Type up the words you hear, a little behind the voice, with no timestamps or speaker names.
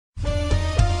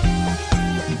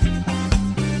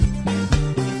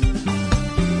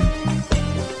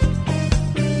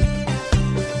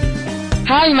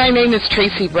Hi, my name is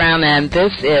Tracy Brown, and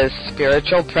this is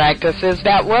Spiritual Practices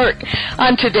That Work.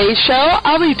 On today's show,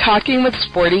 I'll be talking with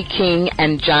Sporty King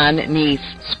and John Niec.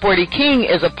 Sporty King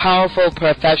is a powerful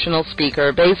professional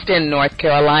speaker based in North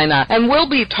Carolina, and we'll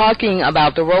be talking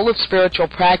about the role of spiritual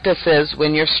practices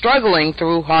when you're struggling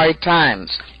through hard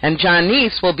times. And John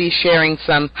Niec will be sharing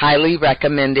some highly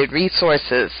recommended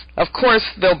resources. Of course,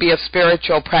 there'll be a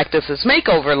spiritual practices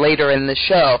makeover later in the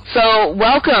show. So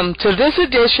welcome to this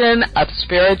edition of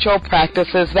Spiritual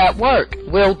Practices That Work.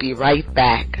 We'll be right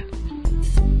back.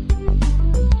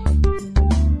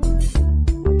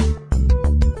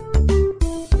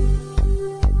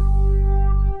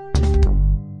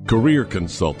 Career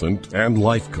consultant and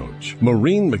life coach,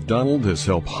 Maureen McDonald has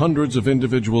helped hundreds of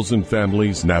individuals and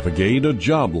families navigate a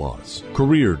job loss,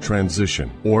 career transition,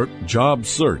 or job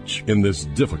search in this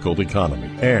difficult economy.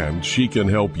 And she can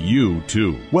help you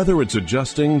too, whether it's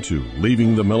adjusting to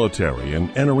leaving the military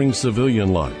and entering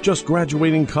civilian life, just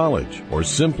graduating college, or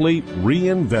simply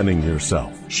reinventing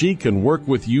yourself. She can work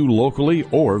with you locally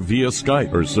or via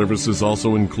Skype. Her services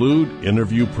also include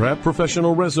interview prep,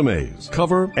 professional resumes,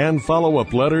 cover and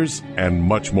follow-up letters, and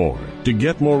much more. To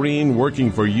get Maureen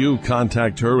working for you,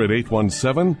 contact her at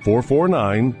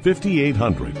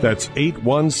 817-449-5800. That's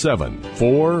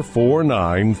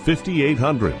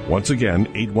 817-449-5800. Once again,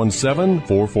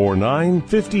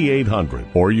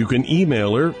 817-449-5800. Or you can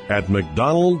email her at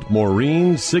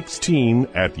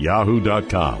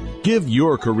mcdonaldmaureen16@yahoo.com. Give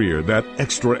your career that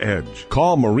extra edge.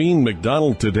 Call Maureen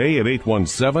McDonald today at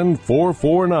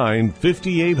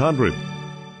 817-449-5800.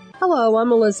 Hello,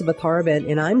 I'm Elizabeth Harbin,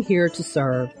 and I'm here to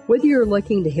serve. Whether you're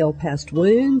looking to heal past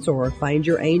wounds or find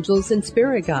your angels and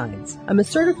spirit guides, I'm a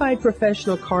certified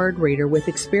professional card reader with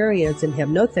experience in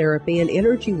hypnotherapy and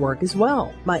energy work as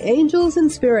well. My angels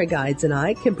and spirit guides and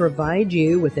I can provide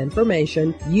you with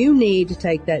information you need to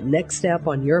take that next step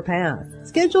on your path.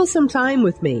 Schedule some time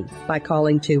with me by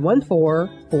calling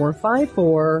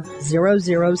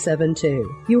 214-454-0072.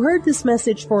 You heard this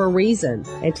message for a reason,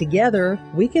 and together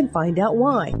we can find out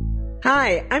why.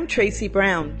 Hi, I'm Tracy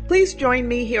Brown. Please join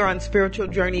me here on Spiritual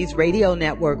Journeys Radio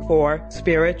Network for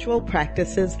Spiritual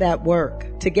Practices That Work.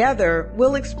 Together,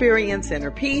 we'll experience inner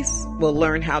peace, we'll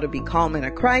learn how to be calm in a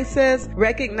crisis,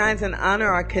 recognize and honor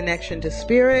our connection to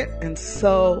spirit, and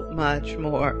so much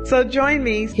more. So join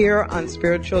me here on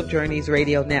Spiritual Journeys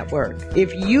Radio Network.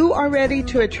 If you are ready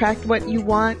to attract what you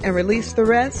want and release the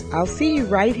rest, I'll see you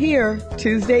right here,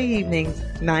 Tuesday evenings,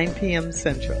 9 p.m.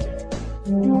 Central.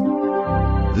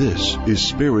 This is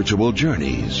Spiritual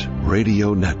Journeys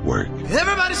Radio Network.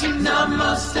 Everybody sing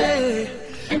Namaste,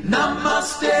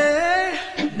 Namaste,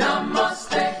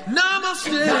 Namaste, Namaste, Namaste,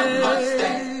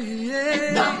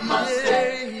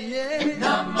 Namaste,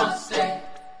 Namaste,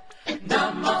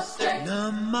 Namaste,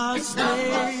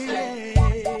 Namaste.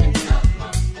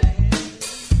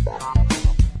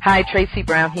 Hi, Tracy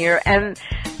Brown here, and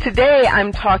today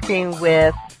I'm talking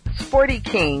with Sporty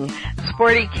King.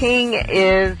 Sporty King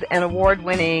is an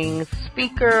award-winning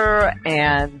speaker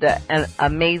and an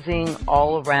amazing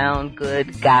all-around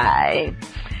good guy.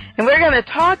 And we're going to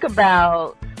talk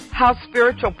about how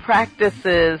spiritual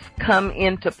practices come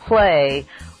into play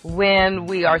when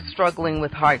we are struggling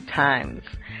with hard times.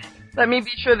 Let me be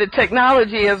sure the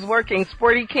technology is working.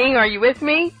 Sporty King, are you with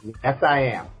me? Yes, I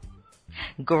am.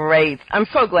 Great. I'm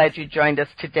so glad you joined us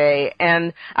today.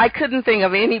 And I couldn't think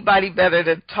of anybody better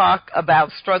to talk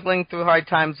about struggling through hard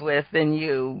times with than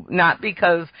you. Not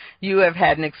because you have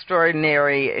had an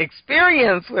extraordinary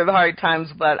experience with hard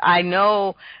times, but I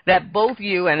know that both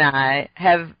you and I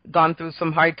have gone through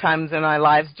some hard times in our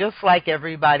lives just like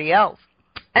everybody else.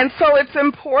 And so it's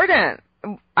important,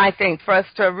 I think, for us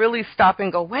to really stop and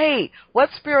go, wait,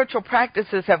 what spiritual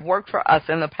practices have worked for us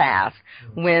in the past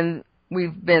when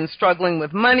we've been struggling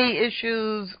with money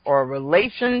issues or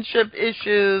relationship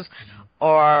issues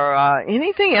or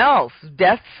anything else,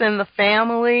 deaths in the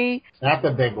family. That's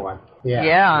a big one. Yeah.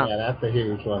 Yeah. Yeah, that's a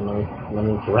huge one. Let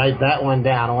me write that one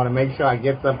down. I want to make sure I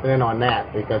get something in on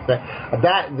that because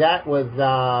that was,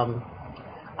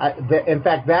 in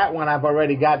fact, that one I've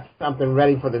already got something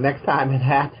ready for the next time it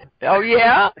happens. Oh,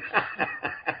 yeah?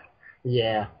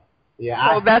 Yeah.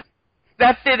 Yeah. So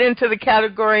that fit into the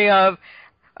category of,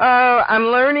 I'm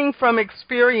learning from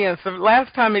experience. The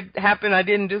last time it happened, I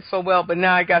didn't do so well, but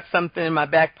now I got something in my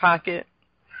back pocket.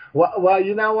 Well,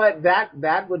 you know what?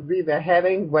 That would be the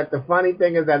heading, but the funny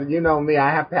thing is that, you know me, I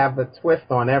have to have a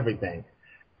twist on everything.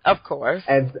 Of course.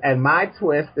 And my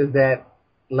twist is that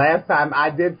last time I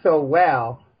did so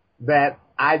well that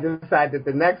I decided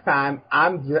the next time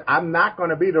I'm not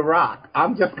going to be the rock.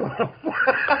 I'm just going to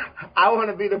I want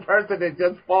to be the person that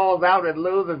just falls out and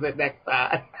loses it next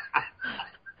time.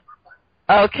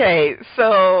 Okay,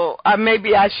 so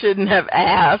maybe I shouldn't have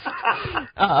asked.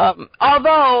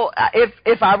 Although,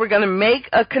 if I were going to make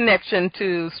a connection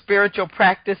to spiritual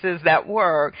practices that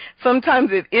work,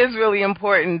 sometimes it is really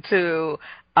important to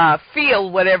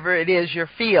feel whatever it is you're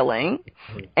feeling,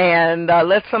 and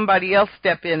let somebody else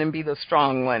step in and be the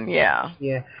strong one. Yeah.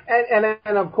 Yeah,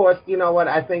 and of course, you know what?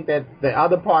 I think that the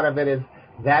other part of it is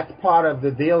that's part of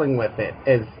the dealing with it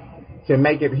is to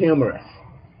make it humorous.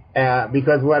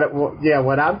 Because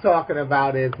what I'm talking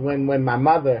about is when my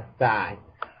mother died,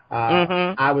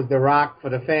 I was the rock for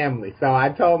the family. So I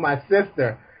told my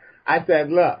sister, I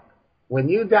said, look, when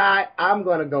you die, I'm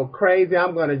going to go crazy.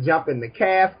 I'm going to jump in the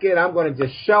casket. I'm going to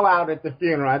just show out at the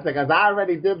funeral. I said, because I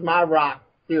already did my rock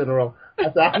funeral. I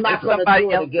said, I'm not going to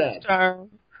do it again.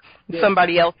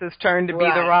 Somebody else's turn to be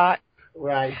the rock.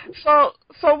 Right. So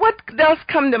what does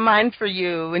come to mind for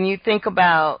you when you think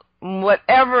about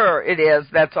whatever it is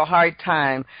that's a hard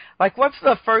time? Like, what's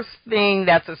the first thing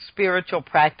that's a spiritual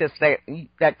practice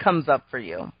that comes up for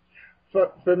you?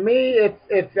 For me,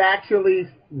 it's actually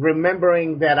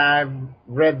remembering that I've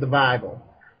read the Bible,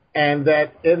 and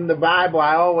that in the Bible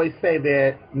I always say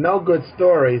there are no good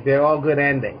stories; they're all good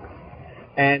endings.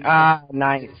 And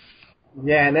nice.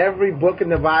 Yeah, in every book in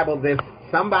the Bible, there's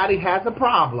somebody has a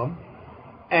problem,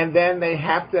 and then they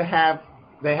have to have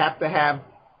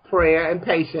prayer and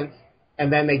patience,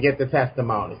 and then they get the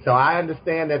testimony. So I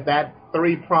understand that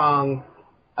three-pronged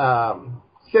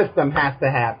system has to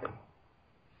happen.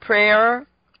 Prayer,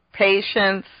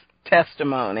 patience,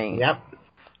 testimony. Yep.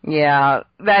 Yeah,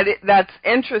 that's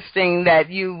interesting that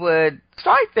you would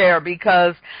start there,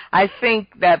 because I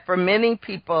think that for many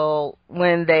people,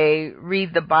 when they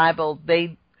read the Bible,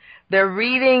 they're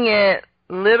reading it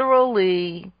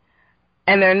literally,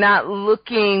 and they're not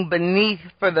looking beneath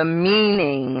for the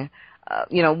meaning.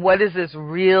 What does this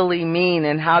really mean,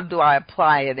 and how do I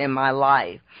apply it in my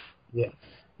life? Yeah.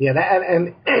 Yeah,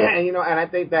 and I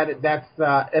think that's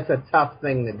it's a tough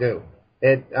thing to do.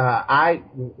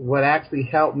 What actually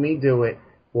helped me do it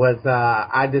was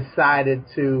I decided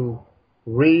to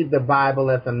read the Bible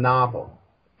as a novel,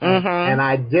 and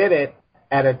I did it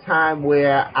at a time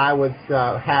where I was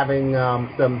having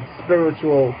some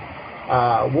spiritual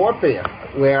warfare,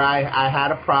 where I had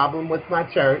a problem with my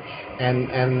church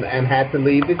and had to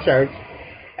leave the church,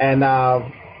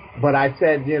 but I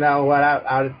said, you know what,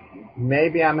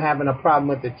 maybe I'm having a problem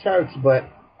with the church, but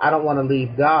I don't want to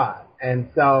leave God. And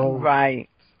so I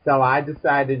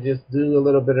decided to just do a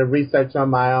little bit of research on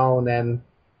my own, and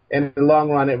in the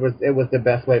long run, it was the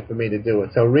best way for me to do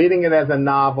it. So reading it as a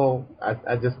novel,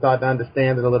 I just started to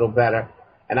understand it a little better,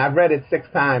 and I've read it 6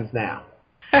 times now.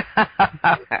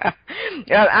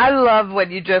 I love what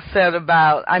you just said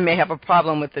about I may have a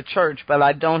problem with the church, but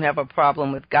I don't have a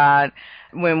problem with God.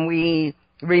 When we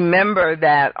remember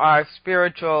that our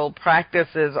spiritual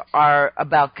practices are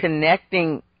about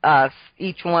connecting us,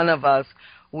 each one of us,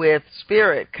 with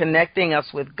Spirit, connecting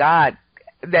us with God,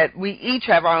 that we each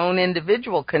have our own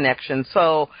individual connection.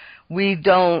 So we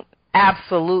don't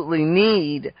absolutely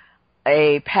need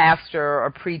a pastor,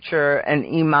 a preacher, an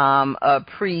imam, a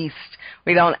priest.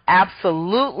 We don't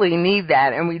absolutely need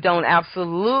that, and we don't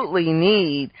absolutely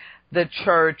need the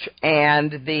church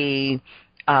and the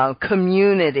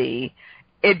community.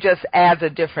 It just adds a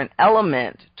different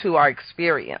element to our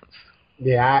experience.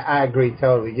 Yeah, I agree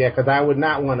totally. Yeah, because I would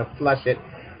not want to flush it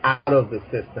out of the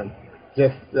system.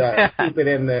 Just keep it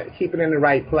in the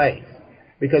right place.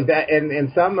 Because that,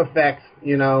 in some effects,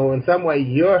 in some way,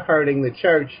 you're hurting the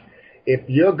church if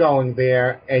you're going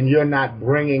there and you're not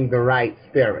bringing the right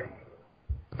spirit.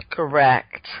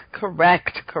 Correct.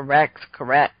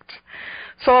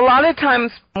 So a lot of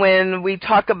times when we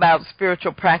talk about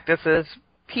spiritual practices,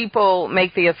 people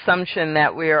make the assumption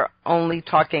that we're only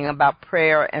talking about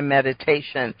prayer and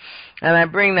meditation. And I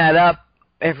bring that up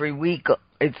every week,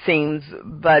 it seems,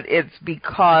 but it's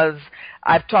because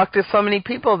I've talked to so many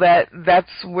people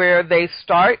that's where they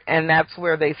start and that's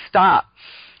where they stop.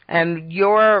 And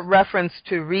your reference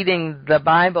to reading the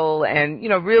Bible and,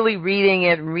 really reading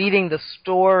it and reading the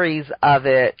stories of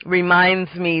it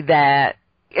reminds me that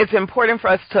it's important for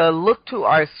us to look to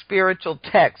our spiritual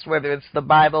text, whether it's the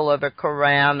Bible or the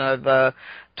Quran or the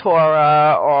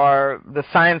Torah or the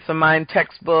Science of Mind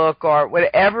textbook or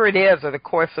whatever it is, or the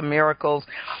Course of Miracles,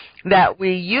 that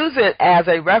we use it as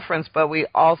a reference, but we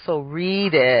also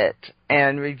read it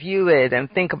and review it and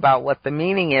think about what the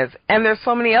meaning is. And there's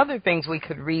so many other things we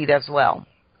could read as well.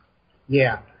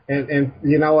 Yeah, and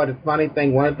you know what, the funny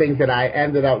thing, one of the things that I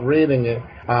ended up reading is,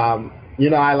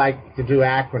 I like to do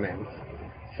acronyms.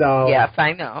 So yes,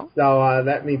 I know. So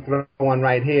let me throw one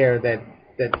right here that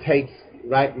takes,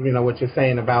 right, what you're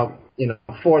saying about,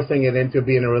 forcing it into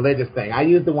being a religious thing. I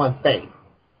use the one faith.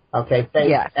 Okay, faith,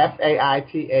 Yes.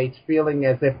 Faith, feeling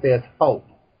as if there's hope.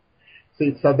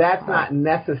 See, so that's not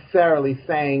necessarily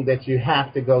saying that you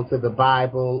have to go to the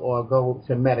Bible or go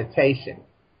to meditation.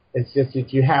 It's just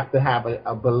that you have to have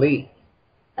a belief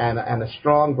and a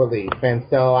strong belief. And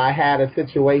so I had a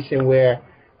situation where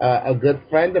a good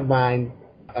friend of mine,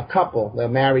 a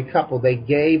married couple, they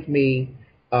gave me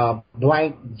a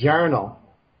blank journal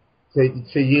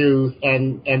to use,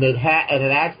 and it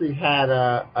actually had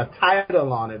a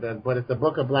title on it, but it's a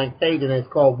book of blank pages, and it's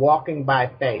called Walking by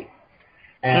Faith.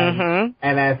 And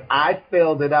as I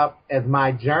filled it up as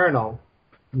my journal,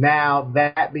 now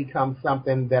that becomes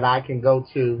something that I can go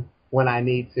to when I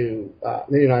need to,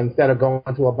 instead of going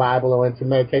to a Bible or into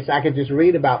meditation, I can just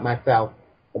read about myself,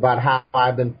 about how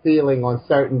I've been feeling on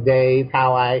certain days,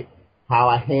 how I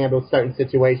handle certain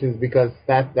situations, because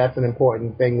that's an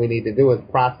important thing we need to do, is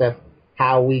process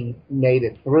how we made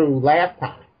it through last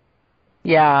time.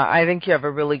 Yeah, I think you have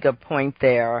a really good point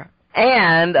there.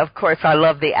 And, of course, I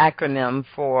love the acronym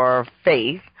for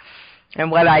faith.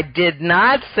 And what I did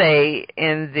not say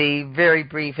in the very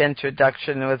brief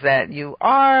introduction was that you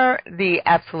are the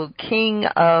absolute king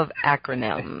of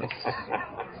acronyms.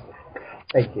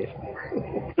 Thank you.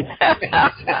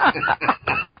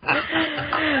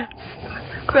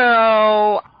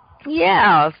 So,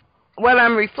 yeah, what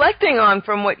I'm reflecting on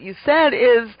from what you said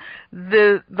is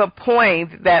the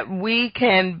point that we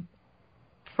can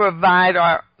provide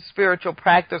our spiritual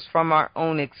practice from our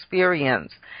own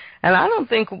experience. And I don't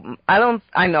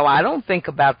think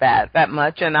about that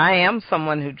much, and I am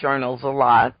someone who journals a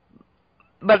lot.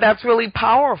 But that's really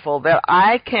powerful, that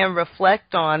I can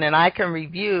reflect on and I can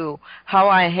review how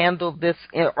I handled this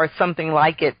or something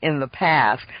like it in the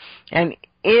past. And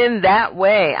in that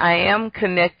way, I am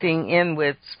connecting in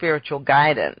with spiritual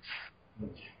guidance.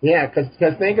 Yeah, because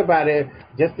think about it,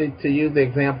 just to use the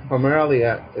example from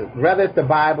earlier, whether it's the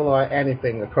Bible or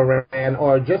anything, the Quran,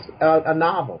 or just a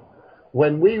novel,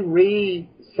 when we read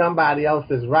somebody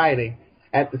else's writing,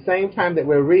 at the same time that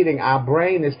we're reading, our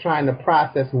brain is trying to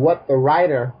process what the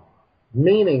writer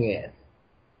meaning is.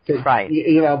 Right.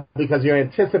 Because you're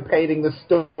anticipating the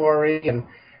story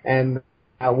and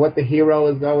what the hero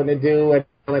is going to do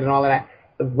and all of that.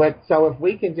 But so if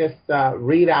we can just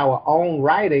read our own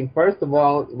writing, first of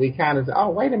all, we kind of say, oh,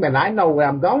 wait a minute, I know where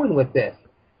I'm going with this.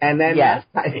 And then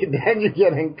then you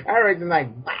get encouraged and like,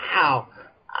 wow,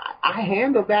 I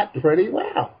handled that pretty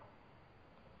well.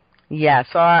 Yeah,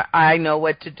 so I know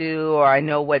what to do, or I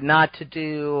know what not to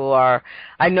do, or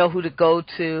I know who to go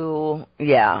to.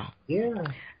 Yeah. Yeah.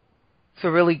 It's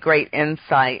a really great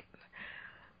insight.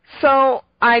 So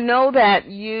I know that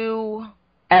you,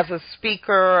 as a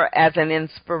speaker, as an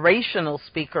inspirational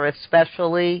speaker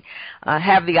especially,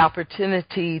 have the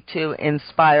opportunity to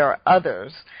inspire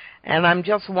others. And I'm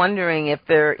just wondering if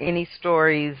there are any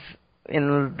stories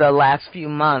in the last few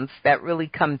months that really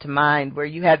come to mind where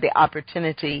you had the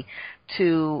opportunity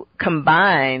to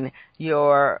combine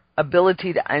your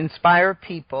ability to inspire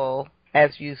people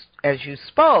as you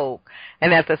spoke,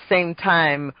 and at the same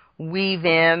time weave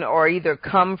in or either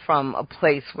come from a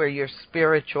place where your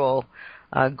spiritual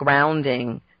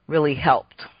grounding really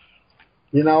helped.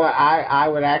 I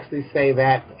would actually say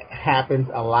that happens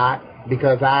a lot,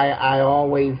 because I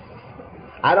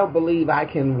don't believe I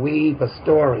can weave a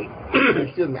story.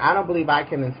 Excuse me. I don't believe I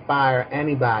can inspire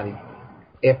anybody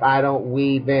if I don't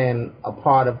weave in a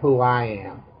part of who I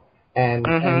am.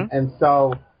 And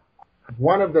so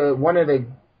one of the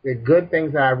good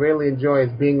things that I really enjoy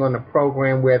is being on a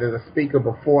program where there's a speaker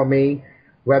before me,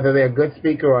 whether they're a good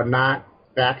speaker or not,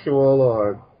 factual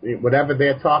or whatever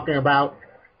they're talking about,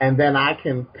 and then I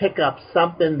can pick up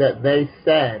something that they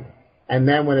said. And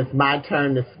then when it's my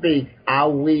turn to speak,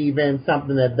 I'll weave in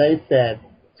something that they said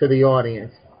to the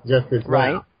audience just as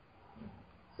well. Right.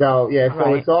 So,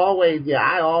 it's always,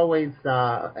 I always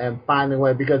am finding a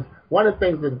way, because one of the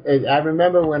things that I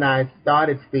remember when I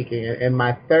started speaking, in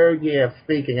my third year of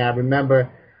speaking, I remember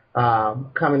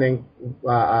coming in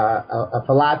a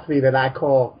philosophy that I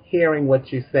call hearing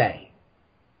what you say.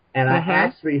 And I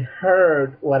actually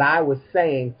heard what I was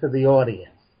saying to the audience.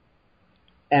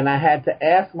 And I had to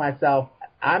ask myself,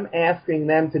 I'm asking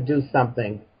them to do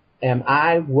something. Am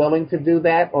I willing to do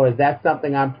that, or is that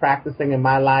something I'm practicing in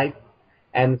my life?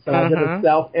 And so I did a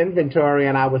self-inventory,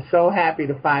 and I was so happy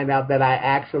to find out that I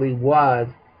actually was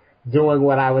doing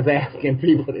what I was asking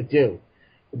people to do.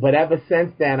 But ever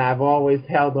since then, I've always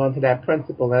held on to that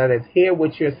principle, and that is hear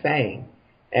what you're saying.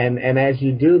 And as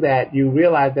you do that, you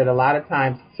realize that a lot of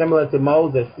times, similar to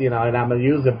Moses, and I'm going to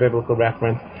use a biblical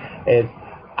reference, is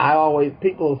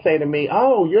people say to me,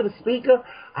 "Oh, you're the speaker?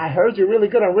 I heard you're really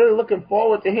good. I'm really looking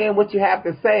forward to hearing what you have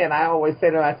to say." And I always say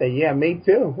to them, I say, "Yeah, me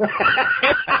too."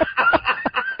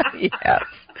 Yes.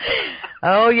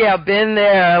 Oh, yeah, been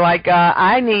there. Like,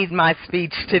 I need my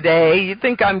speech today. You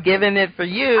think I'm giving it for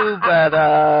you,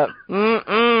 but,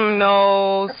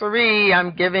 no, sorry,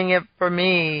 I'm giving it for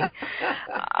me.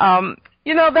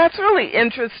 That's really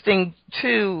interesting,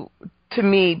 too, to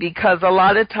me, because a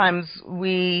lot of times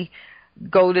we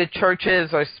go to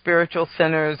churches or spiritual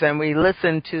centers and we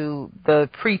listen to the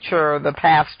preacher or the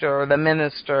pastor or the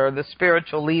minister or the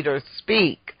spiritual leader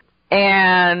speak.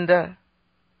 And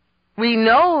we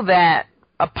know that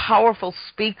a powerful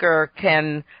speaker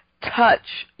can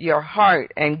touch your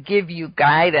heart and give you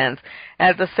guidance.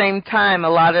 At the same time, a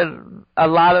lot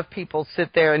of people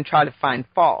sit there and try to find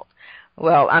fault.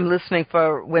 Well, I'm listening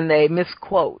for when they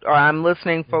misquote, or I'm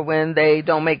listening for when they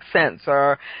don't make sense,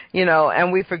 or,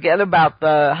 and we forget about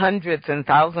the hundreds and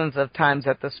thousands of times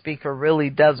that the speaker really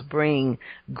does bring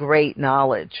great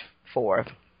knowledge forth.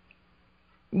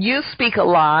 You speak a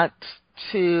lot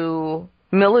to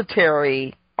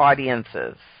military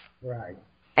audiences. Right.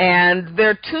 And there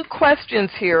are two questions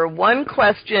here. One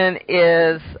question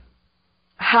is,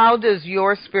 how does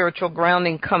your spiritual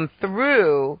grounding come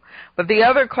through? But the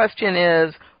other question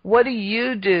is, what do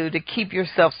you do to keep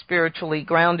yourself spiritually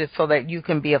grounded so that you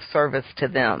can be of service to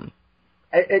them?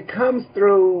 It comes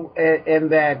through in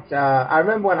that I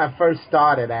remember when I first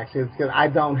started, actually, it's because I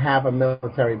don't have a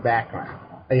military background.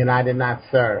 I did not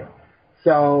serve.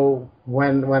 So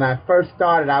when I first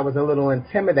started, I was a little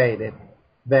intimidated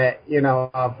that,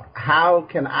 of how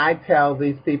can I tell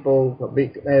these people,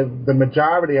 the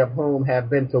majority of whom have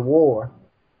been to war,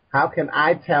 how can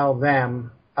I tell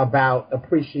them about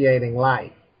appreciating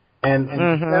life? And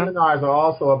seminars are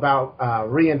also about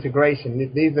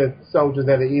reintegration. These are soldiers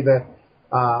that are either,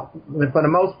 for the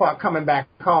most part, coming back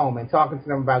home and talking to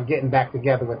them about getting back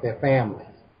together with their families.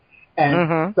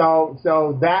 And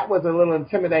so that was a little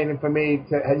intimidating for me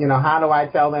to, how do I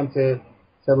tell them to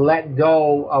let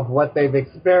go of what they've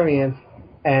experienced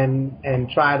and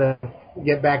try to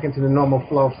get back into the normal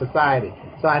flow of society.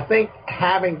 So I think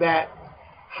having that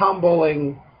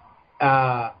humbling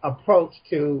approach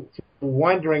to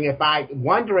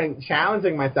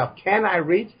challenging myself, can I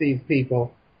reach these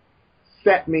people,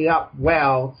 set me up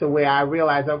well to where I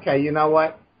realize, okay, you know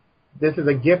what? This is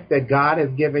a gift that God has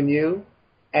given you,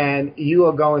 and you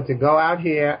are going to go out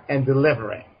here and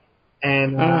deliver it.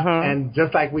 And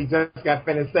just like we just got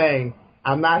finished saying,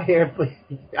 I'm not here for,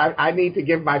 I need to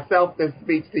give myself this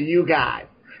speech to you guys.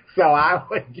 So I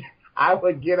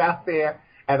would get out there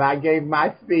and I gave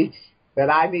my speech that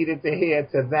I needed to hear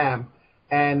to them.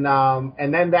 And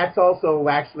then that's also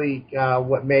actually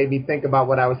what made me think about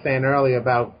what I was saying earlier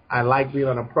about I like being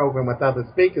on a program with other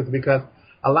speakers, because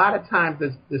a lot of times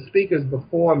the speakers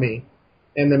before me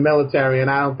in the military, and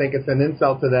I don't think it's an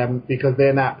insult to them because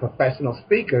they're not professional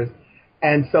speakers,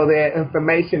 and so their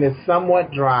information is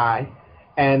somewhat dry,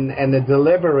 and the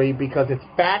delivery, because it's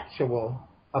factual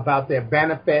about their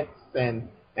benefits and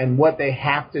what they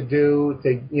have to do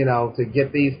to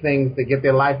get these things, to get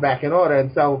their life back in order.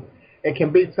 And so it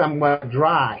can be somewhat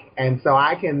dry. And so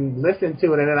I can listen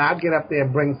to it, and then I'll get up there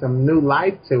and bring some new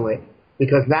life to it,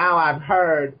 because now I've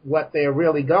heard what they're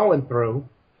really going through.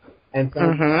 And so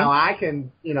now I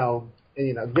can,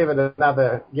 give it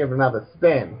another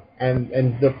spin.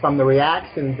 And from the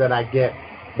reactions that I get,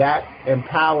 that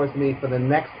empowers me for the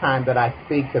next time that I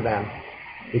speak to them,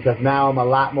 because now I'm a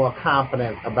lot more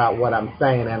confident about what I'm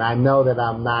saying, and I know that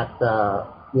I'm not,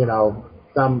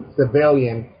 some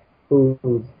civilian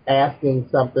who's asking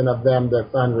something of them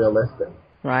that's unrealistic.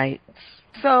 Right.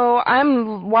 So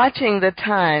I'm watching the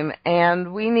time,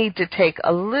 and we need to take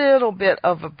a little bit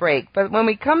of a break. But when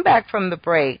we come back from the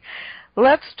break,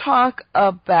 let's talk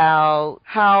about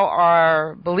how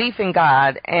our belief in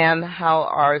God and how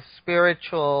our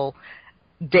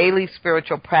daily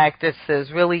spiritual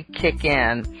practices really kick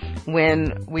in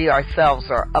when we ourselves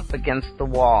are up against the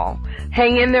wall.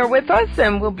 Hang in there with us,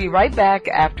 and we'll be right back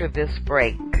after this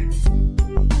break.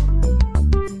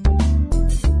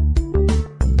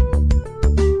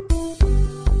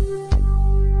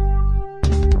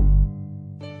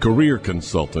 Career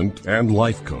consultant and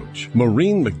life coach,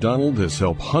 Maureen McDonald has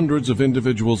helped hundreds of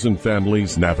individuals and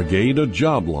families navigate a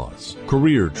job loss,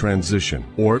 career transition,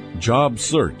 or job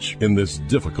search in this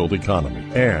difficult economy.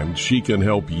 And she can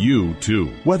help you too.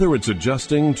 Whether it's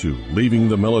adjusting to leaving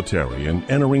the military and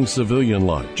entering civilian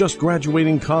life, just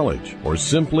graduating college, or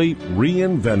simply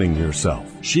reinventing yourself,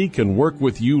 she can work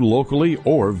with you locally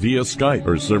or via Skype.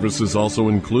 Her services also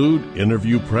include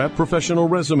interview prep, professional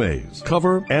resumes,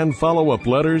 cover and follow-up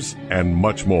letters, matters, and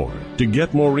much more. To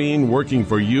get Maureen working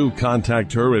for you,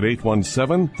 contact her at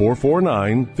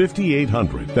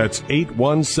 817-449-5800. That's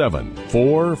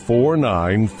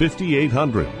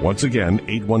 817-449-5800. Once again,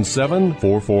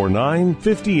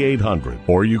 817-449-5800.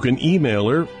 Or you can email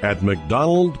her at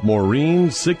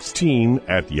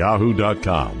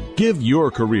mcdonaldmaureen16@yahoo.com. Give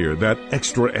your career that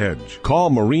extra edge. Call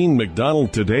Maureen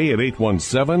McDonald today at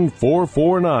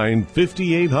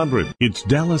 817-449-5800. It's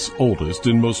Dallas' oldest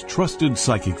and most trusted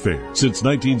psychic fair. Since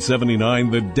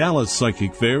 1979, the Dallas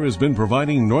Psychic Fair has been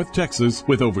providing North Texas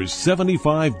with over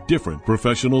 75 different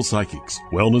professional psychics,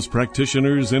 wellness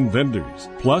practitioners, and vendors,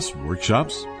 plus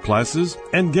workshops, classes,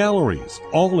 and galleries,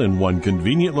 all in one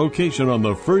convenient location on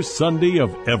the first Sunday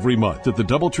of every month at the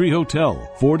Doubletree Hotel,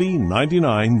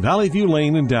 4099 Valley View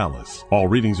Lane in Dallas. All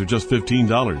readings are just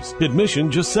 $15. Admission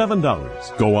just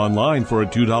 $7. Go online for a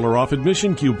 $2 off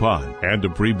admission coupon and to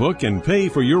pre-book and pay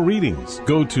for your readings.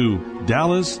 Go to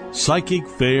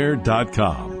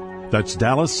DallasPsychicFair.com. That's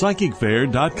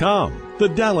DallasPsychicFair.com. The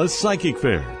Dallas Psychic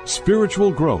Fair. Spiritual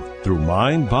growth through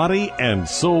mind, body, and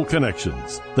soul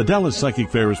connections. The Dallas Psychic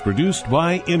Fair is produced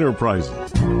by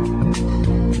Enterprises.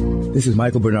 This is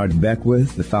Michael Bernard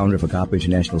Beckwith, the founder of Agape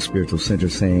International Spiritual Center,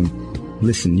 saying,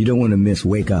 listen, you don't want to miss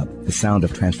Wake Up, the sound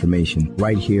of transformation,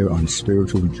 right here on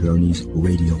Spiritual Journeys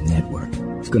Radio Network.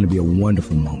 It's going to be a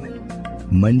wonderful moment.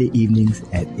 Monday evenings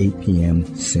at 8 p.m.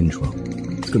 Central.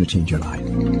 It's going to change your life.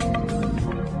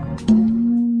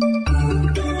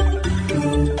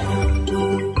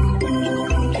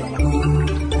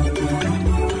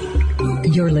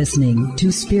 You're listening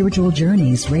to Spiritual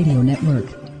Journeys Radio Network.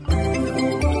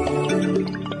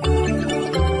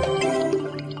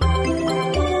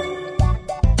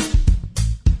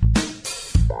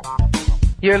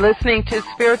 You're listening to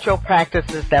Spiritual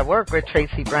Practices That Work with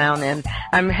Tracy Brown, and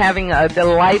I'm having a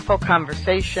delightful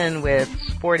conversation with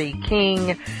Sporty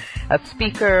King, a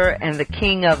speaker and the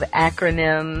king of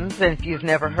acronyms. And if you've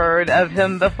never heard of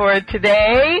him before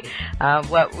today,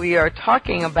 what we are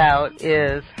talking about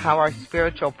is how our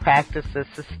spiritual practices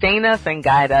sustain us and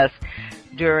guide us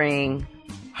during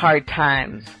hard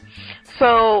times.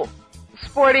 So,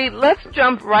 Sporty, let's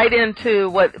jump right into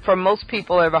what for most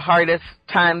people are the hardest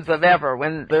times of ever,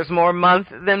 when there's more month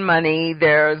than money.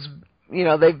 There's,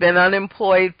 they've been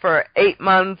unemployed for 8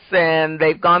 months and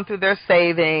they've gone through their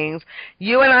savings.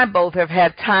 You and I both have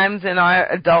had times in our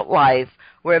adult life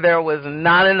where there was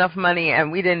not enough money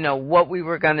and we didn't know what we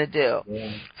were going to do.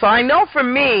 Yeah. So I know for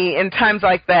me, in times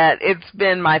like that, it's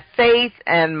been my faith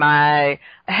and my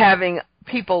having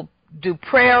people do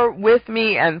prayer with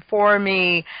me and for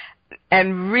me,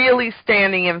 and really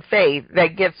standing in faith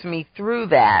that gets me through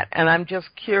that. And I'm just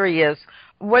curious,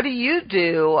 what do you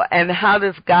do, and how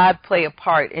does God play a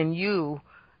part in you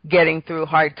getting through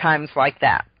hard times like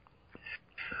that?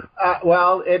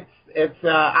 Well,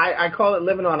 I call it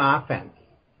living on offense,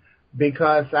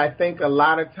 because I think a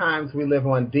lot of times we live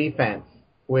on defense,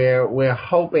 where we're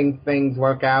hoping things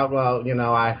work out. Well,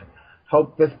 I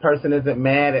hope this person isn't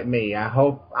mad at me. I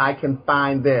hope I can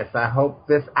find this. I hope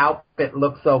this outfit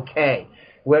looks okay.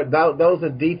 Those are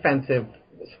defensive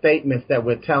statements that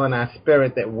we're telling our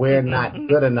spirit that we're not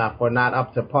good enough or not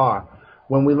up to par.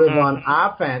 When we live on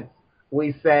offense,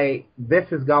 we say, this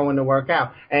is going to work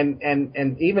out. And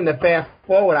even to fast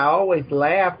forward, I always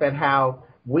laugh at how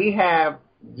we have,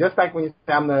 just like when you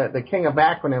say I'm the king of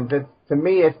acronyms, to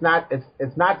me, it's not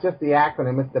just the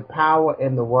acronym, it's the power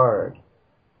in the word.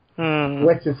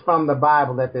 Which is from the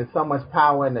Bible, that there's so much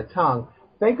power in the tongue.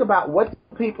 Think about what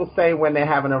people say when they're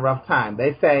having a rough time.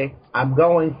 They say, I'm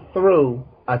going through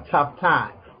a tough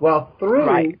time. Well,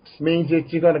 through means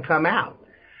that you're going to come out.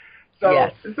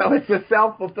 So it's a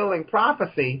self-fulfilling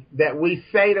prophecy that we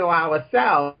say to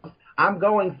ourselves, I'm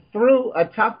going through a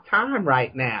tough time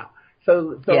right now.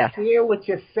 So hear what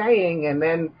you're saying and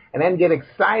then get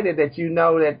excited that you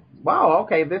know that, wow,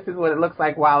 okay, this is what it looks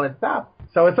like while it's tough.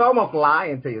 So it's almost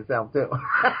lying to yourself, too.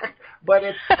 But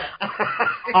it's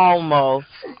almost,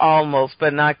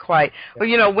 but not quite.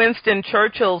 Well, Winston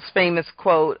Churchill's famous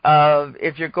quote of,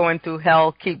 if you're going through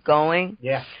hell, keep going,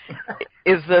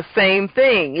 is the same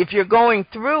thing. If you're going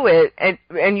through it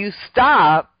and you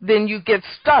stop, then you get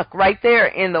stuck right there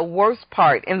in the worst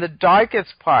part, in the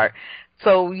darkest part.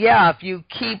 So, if you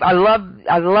keep, I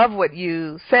love what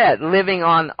you said, living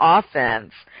on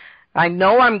offense. I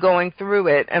know I'm going through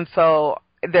it, and so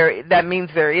that means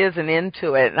there is an end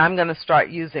to it, and I'm going to start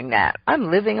using that.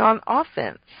 I'm living on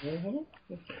offense. Mm-hmm.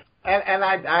 And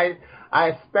I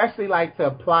especially like to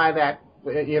apply that,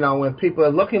 when people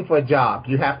are looking for a job.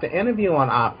 You have to interview on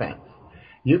offense.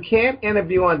 You can't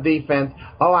interview on defense.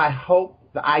 Oh, I hope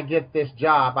that I get this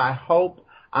job. I hope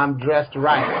I'm dressed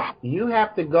right. You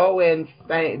have to go in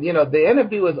saying, the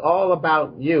interview is all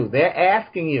about you. They're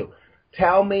asking you,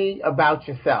 tell me about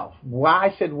yourself.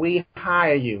 Why should we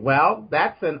hire you? Well,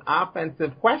 that's an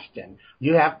offensive question.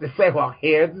 You have to say, well,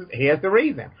 here's the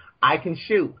reason. I can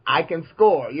shoot. I can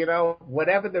score.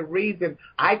 Whatever the reason,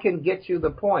 I can get you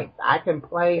the points. I can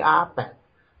play offense.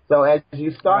 So as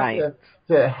you start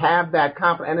to have that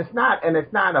confidence, and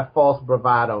it's not a false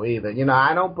bravado either.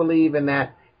 I don't believe in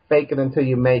that fake it until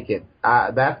you make it.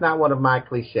 That's not one of my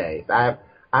cliches.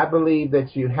 I believe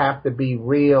that you have to be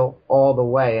real all the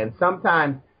way. And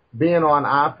sometimes being on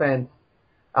offense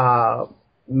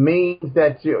means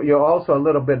that you're also a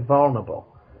little bit vulnerable.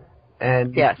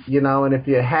 And yes. And if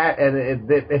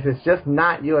if it's just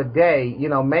not your day,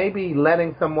 maybe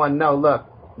letting someone know, look,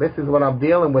 this is what I'm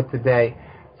dealing with today.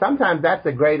 Sometimes that's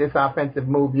the greatest offensive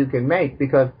move you can make,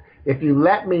 because if you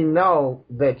let me know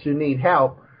that you need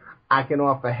help, I can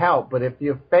offer help. But if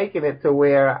you're faking it to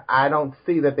where I don't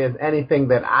see that there's anything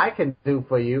that I can do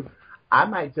for you, I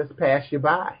might just pass you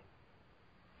by.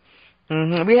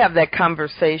 Mm-hmm. We have that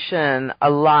conversation a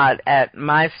lot at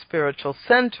my spiritual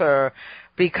center,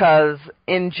 because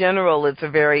in general it's a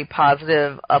very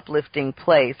positive, uplifting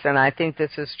place. And I think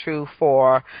this is true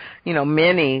for,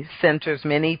 many centers,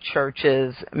 many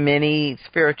churches, many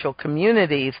spiritual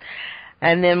communities.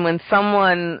 And then when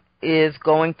someone is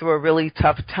going through a really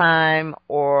tough time,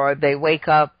 or they wake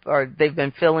up, or they've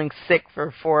been feeling sick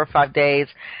for 4 or 5 days,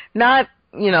 not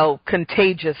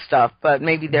contagious stuff, but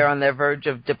maybe they're on the verge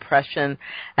of depression,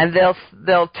 and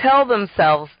they'll tell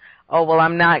themselves, oh, well,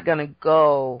 I'm not going to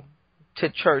go to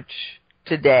church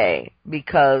today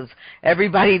because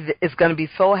everybody is going to be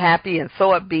so happy and so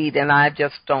upbeat, and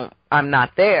I'm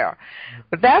not there.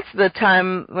 But that's the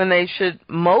time when they should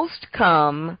most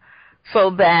come,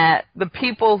 so that the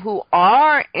people who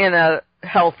are in a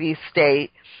healthy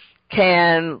state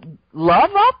can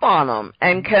love up on them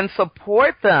and can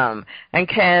support them and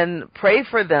can pray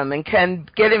for them and can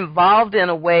get involved in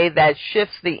a way that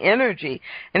shifts the energy.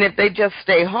 And if they just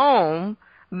stay home,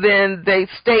 then they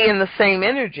stay in the same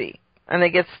energy and they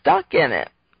get stuck in it.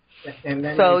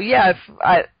 So, yes,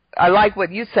 I like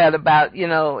what you said about,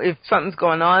 if something's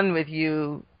going on with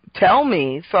you, tell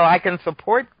me so I can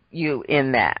support you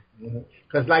in that.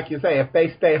 Because like you say, if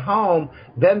they stay home,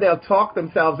 then they'll talk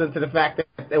themselves into the fact that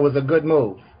it was a good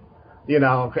move.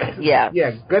 Yeah.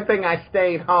 Yeah, good thing I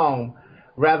stayed home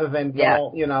rather than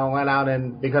go, went out,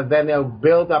 and because then they'll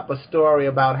build up a story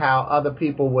about how other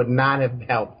people would not have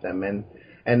helped them and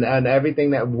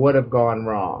everything that would have gone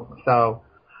wrong. So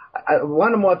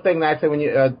one more thing that I said when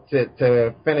you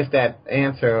to finish that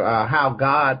answer,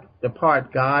 the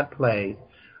part God plays,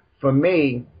 for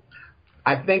me,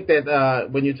 I think that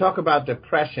when you talk about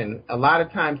depression, a lot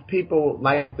of times people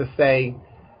like to say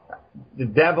the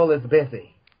devil is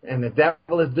busy and the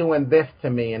devil is doing this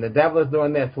to me and the devil is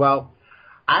doing this. Well,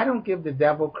 I don't give the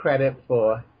devil credit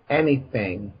for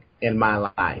anything in my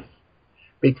life,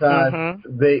 because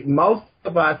most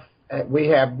of us, we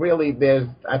have really, there's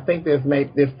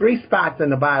 3 spots in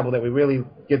the Bible that we really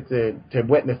get to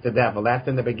witness the devil. That's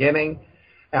in the beginning,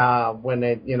 when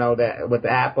with the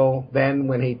apple, then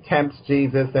when he tempts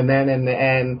Jesus, and then in the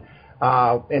end,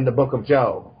 in the book of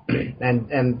Job.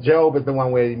 and Job is the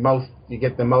one where you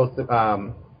get the most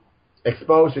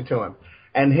exposure to him.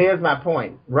 And here's my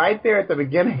point. Right there at the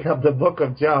beginning of the book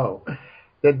of Job,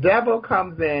 the devil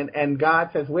comes in and God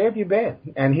says, where have you been?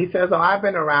 And he says, oh, I've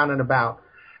been around and about.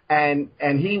 And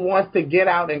he wants to get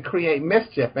out and create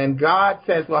mischief. And God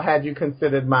says, well, had you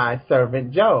considered my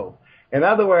servant Job? In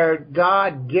other words,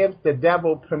 God gives the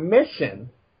devil permission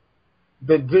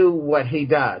to do what he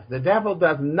does. The devil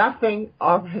does nothing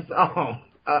of his own.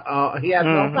 He has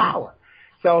no power.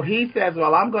 So he says,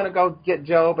 well, I'm going to go get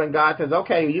Job. And God says,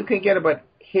 okay, you can get it, but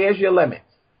here's your limits.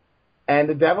 And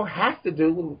the devil has to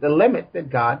do the limits that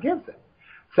God gives him.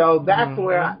 So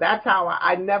that's how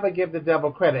I never give the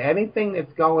devil credit. Anything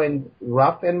that's going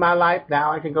rough in my life,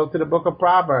 now I can go to the book of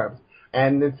Proverbs,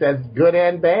 and it says good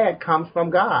and bad comes from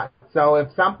God. So if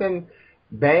something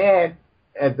bad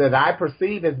that I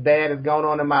perceive as bad is going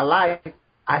on in my life,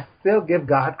 I still give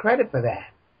God credit for that.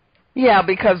 Yeah,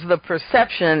 because the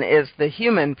perception is the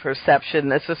human perception.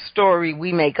 It's a story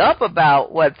we make up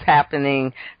about what's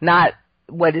happening, not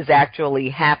what is actually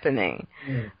happening.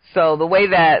 So the way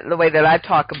that I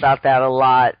talk about that a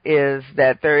lot is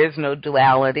that there is no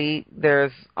duality.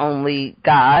 There's only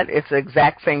God. It's the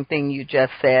exact same thing you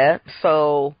just said.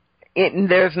 So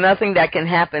there's nothing that can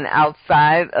happen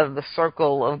outside of the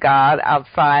circle of God,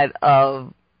 outside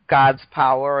of God's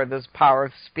power or this power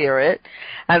of spirit.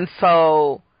 And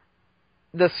so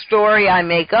the story I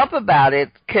make up about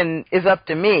it is up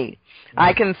to me.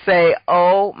 I can say,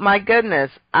 oh my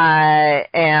goodness, I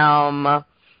am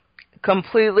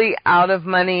completely out of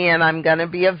money and I'm going to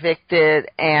be evicted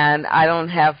and I don't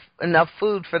have enough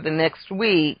food for the next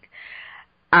week.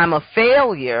 I'm a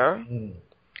failure.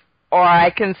 Or I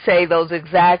can say those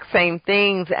exact same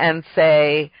things and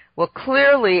say, well,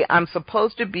 clearly I'm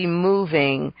supposed to be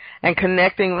moving and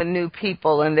connecting with new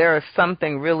people, and there is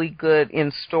something really good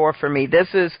in store for me. This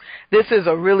is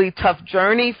a really tough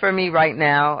journey for me right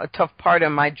now, a tough part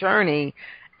of my journey,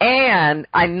 and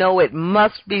I know it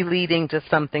must be leading to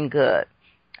something good.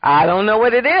 I don't know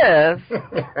what it is,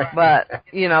 but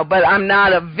I'm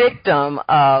not a victim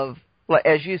of,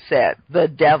 as you said, the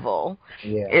devil.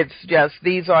 Yeah. It's just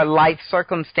these are life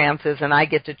circumstances, and I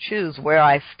get to choose where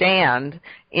I stand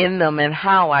in them and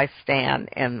how I stand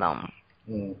in them.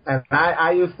 And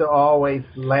I used to always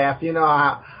laugh.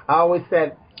 I always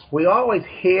said, we always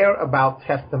hear about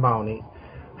testimonies,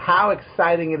 how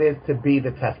exciting it is to be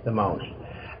the testimony.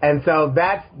 And so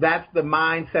that's the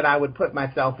mindset I would put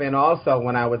myself in also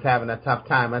when I was having a tough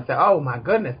time. I said, oh, my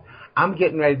goodness, I'm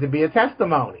getting ready to be a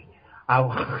testimony.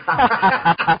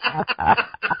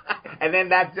 And then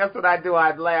that's just what I do.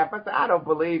 I'd laugh. I said, I don't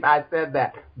believe I said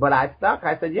that. But I stuck.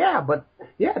 I said,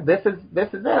 this is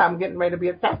it. I'm getting ready to be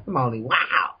a testimony.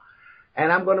 Wow. And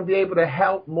I'm going to be able to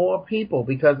help more people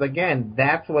because, again,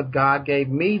 that's what God gave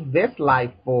me this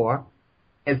life for,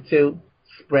 is to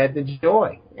spread the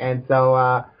joy. And so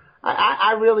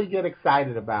I really get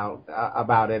excited about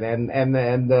it. And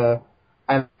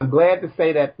I'm glad to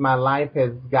say that my life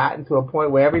has gotten to a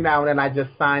point where every now and then I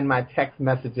just sign my text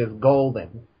messages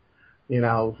golden,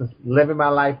 just living my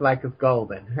life like it's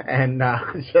golden, and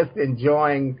just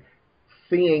enjoying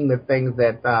seeing the things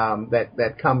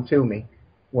that come to me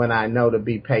when I know to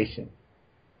be patient.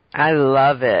 I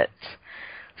love it.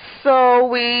 So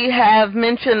we have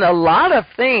mentioned a lot of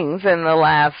things in the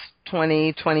last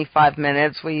 20, 25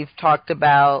 minutes. We've talked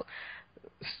about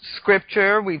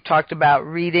Scripture, we've talked about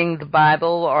reading the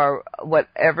Bible or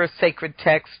whatever sacred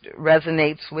text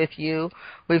resonates with you.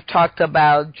 We've talked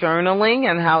about journaling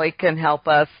and how it can help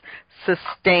us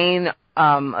sustain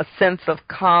a sense of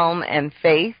calm and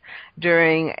faith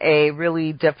during a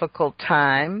really difficult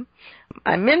time.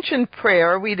 I mentioned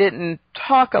prayer. We didn't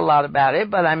talk a lot about it,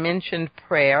 but I mentioned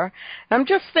prayer. I'm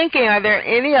just thinking, are there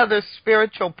any other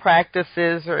spiritual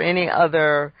practices or any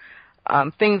other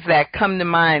things that come to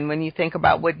mind when you think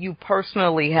about what you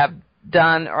personally have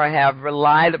done or have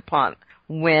relied upon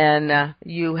when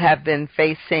you have been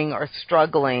facing or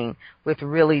struggling with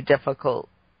really difficult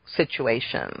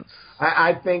situations?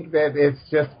 I think that it's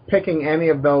just picking any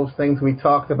of those things we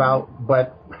talked about,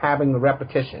 but having the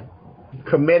repetition,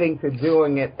 committing to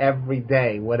doing it every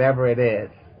day, whatever it is.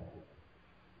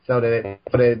 So that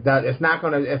it's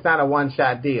not a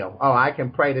one-shot deal. Oh, I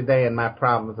can pray today and my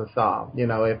problems are solved.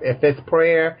 If it's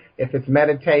prayer, if it's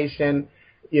meditation,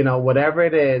 whatever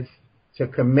it is, to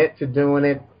commit to doing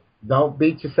it. Don't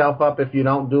beat yourself up if you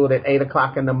don't do it at 8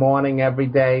 o'clock in the morning every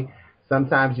day.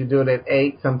 Sometimes you do it at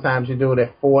 8, sometimes you do it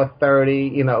at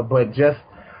 4:30, but just,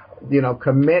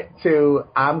 commit to,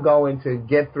 I'm going to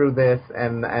get through this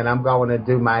and I'm going to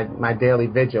do my daily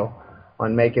vigil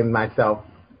on making myself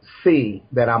see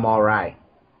that I'm all right.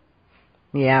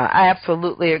 Yeah, I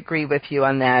absolutely agree with you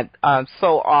on that.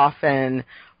 So often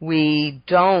we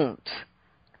don't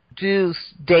do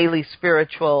daily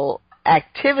spiritual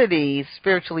activities,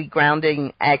 spiritually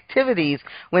grounding activities,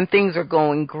 when things are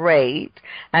going great.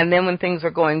 And then when things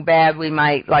are going bad, we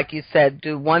might, like you said,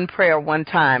 do one prayer one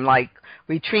time, like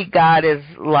we treat God as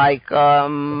like,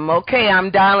 okay,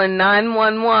 I'm dialing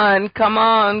 911. Come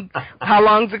on. How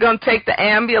long is it going to take the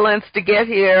ambulance to get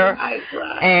here? Right.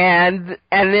 And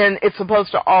then it's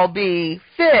supposed to all be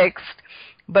fixed.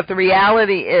 But the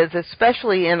reality is,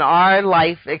 especially in our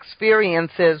life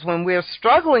experiences, when we're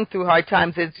struggling through hard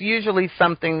times, it's usually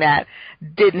something that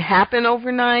didn't happen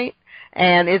overnight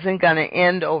and isn't going to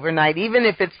end overnight. Even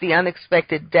if it's the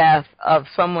unexpected death of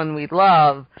someone we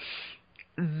love,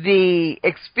 the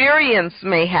experience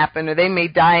may happen, or they may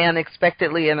die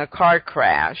unexpectedly in a car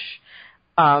crash,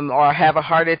 or have a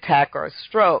heart attack or a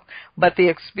stroke. But the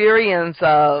experience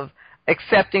of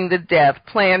accepting the death,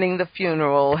 planning the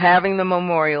funeral, having the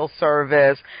memorial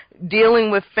service,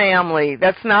 dealing with family,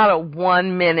 that's not a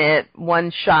 1 minute,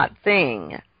 one shot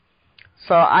thing.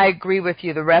 So I agree with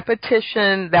you. The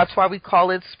repetition, that's why we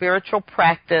call it spiritual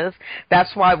practice.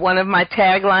 That's why one of my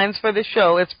taglines for the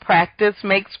show is practice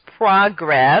makes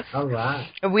progress. All right.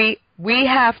 We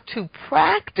have to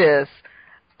practice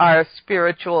our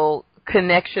spiritual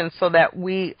connection so that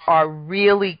we are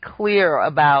really clear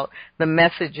about the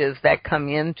messages that come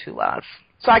into us.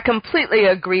 So I completely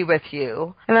agree with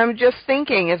you. And I'm just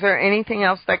thinking, is there anything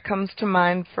else that comes to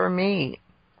mind for me?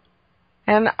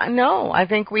 And no, I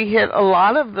think we hit a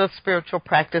lot of the spiritual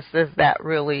practices that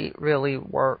really, really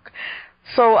work.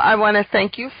 So I want to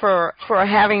thank you for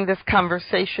having this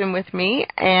conversation with me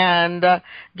and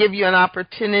give you an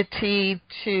opportunity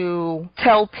to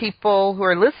tell people who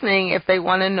are listening if they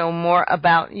want to know more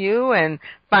about you and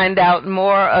find out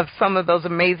more of some of those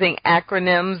amazing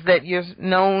acronyms that you're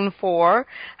known for.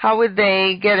 How would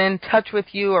they get in touch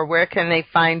with you, or where can they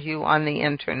find you on the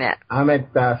Internet? I'm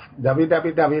at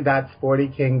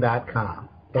www.sportyking.com.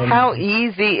 How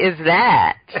easy is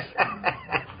that?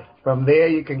 From there,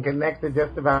 you can connect to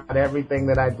just about everything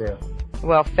that I do.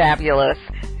 Well, fabulous.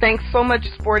 Thanks so much,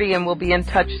 Sporty, and we'll be in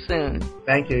touch soon.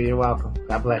 Thank you. You're welcome.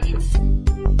 God bless you.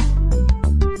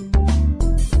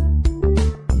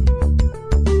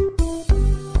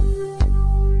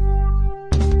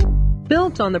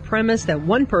 Built on the premise that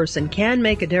one person can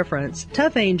make a difference,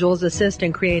 Tough Angels assist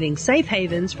in creating safe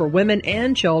havens for women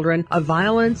and children of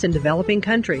violence in developing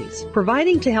countries,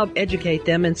 providing to help educate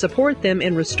them and support them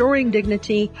in restoring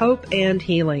dignity, hope, and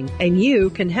healing. And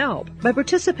you can help by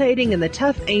participating in the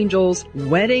Tough Angels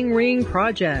Wedding Ring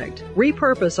Project.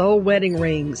 Repurpose old wedding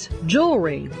rings,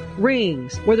 jewelry,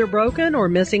 rings, whether broken or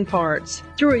missing parts.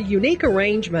 Through a unique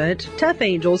arrangement, Tough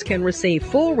Angels can receive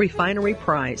full refinery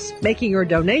price, making your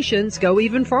donations go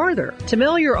even farther. To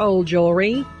mail your old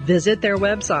jewelry, visit their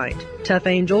website,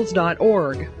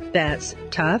 toughangels.org. That's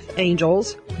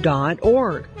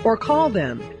toughangels.org. Or call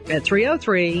them at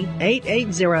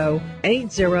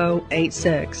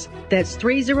 303-880-8086. That's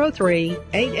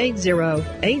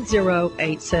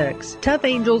 303-880-8086.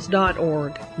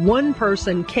 toughangels.org. One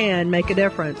person can make a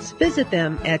difference. Visit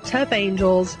them at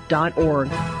toughangels.org.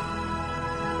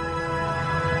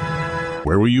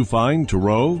 Where will you find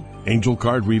tarot, angel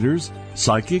card readers,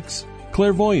 psychics,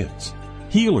 clairvoyants,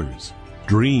 healers,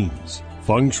 dreams,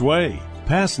 feng shui,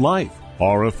 past life,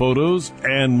 aura photos,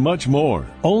 and much more?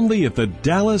 Only at the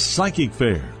Dallas Psychic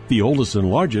Fair, the oldest and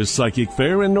largest psychic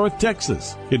fair in North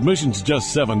Texas. Admission's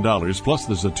just $7, plus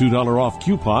there's a $2 off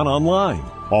coupon online.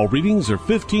 All readings are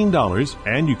 $15,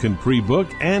 and you can pre-book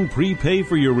and prepay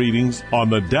for your readings on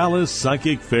the Dallas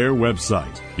Psychic Fair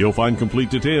website. You'll find complete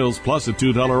details plus a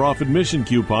 $2 off admission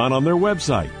coupon on their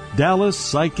website,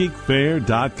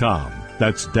 DallasPsychicFair.com.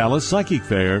 That's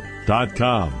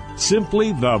DallasPsychicFair.com.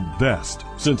 Simply the best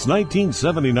since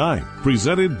 1979.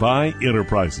 Presented by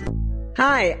Enterprises.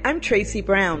 Hi, I'm Tracy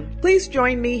Brown. Please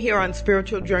join me here on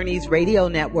Spiritual Journeys Radio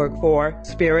Network for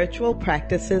Spiritual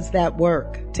Practices That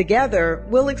Work. Together,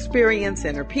 we'll experience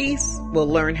inner peace, we'll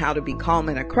learn how to be calm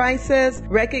in a crisis,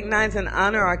 recognize and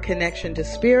honor our connection to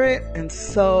spirit, and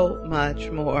so much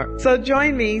more. So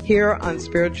join me here on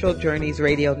Spiritual Journeys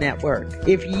Radio Network.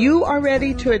 If you are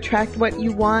ready to attract what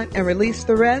you want and release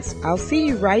the rest, I'll see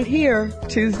you right here,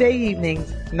 Tuesday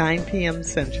evenings, 9 p.m.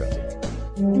 Central.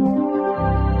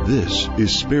 This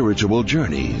is Spiritual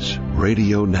Journeys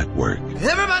Radio Network.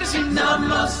 Everybody sing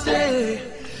Namaste,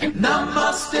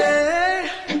 Namaste,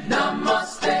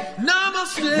 Namaste,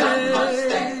 Namaste,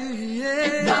 Namaste,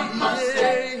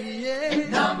 Namaste,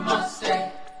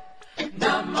 Namaste,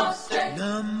 Namaste,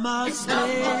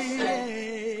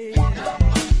 Namaste.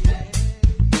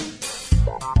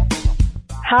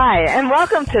 Hi, and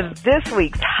welcome to this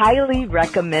week's Highly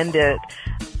Recommended.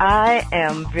 I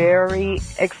am very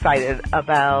excited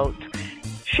about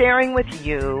sharing with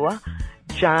you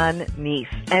John Niec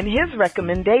and his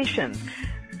recommendations.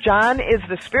 John is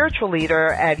the spiritual leader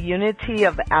at Unity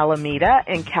of Alameda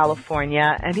in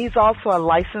California, and he's also a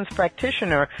licensed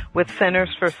practitioner with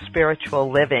Centers for Spiritual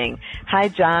Living. Hi,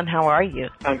 John. How are you?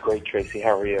 I'm great, Tracy.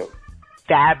 How are you?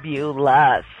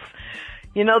 Fabulous.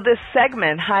 You know, this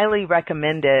segment, Highly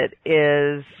Recommended,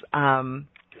 is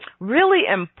really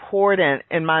important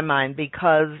in my mind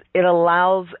because it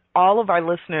allows all of our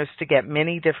listeners to get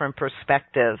many different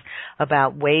perspectives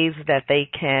about ways that they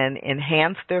can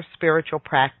enhance their spiritual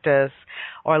practice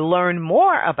or learn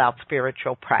more about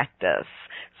spiritual practice.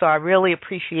 So I really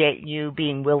appreciate you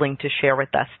being willing to share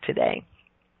with us today.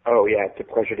 Oh, yeah, it's a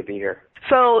pleasure to be here.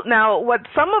 So now what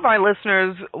some of our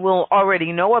listeners will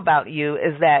already know about you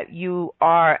is that you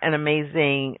are an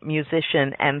amazing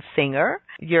musician and singer.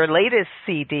 Your latest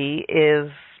CD is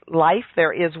Life,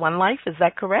 There Is One Life. Is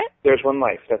that correct? There's One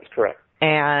Life. That's correct.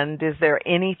 And is there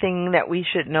anything that we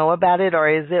should know about it, or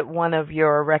is it one of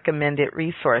your recommended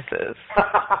resources?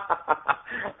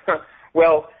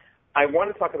 Well, I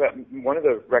want to talk about one of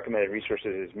the recommended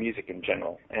resources is music in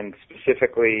general, and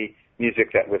specifically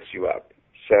music that lifts you up.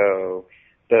 So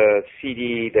the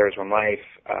CD, There's One Life,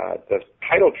 the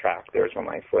title track, There's One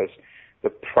Life, was the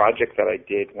project that I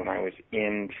did when I was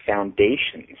in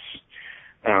Foundations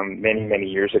many, many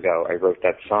years ago. I wrote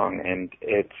that song, and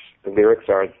the lyrics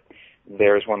are,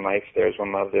 "There's one life, there's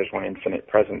one love, there's one infinite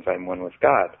presence, I'm one with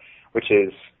God," which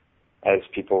is, as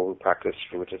people who practice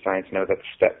religious science know,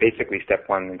 that's basically step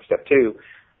 1 and step 2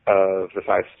 of the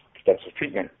 5 steps of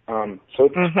treatment. So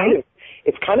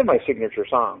it's kind of my signature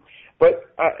song.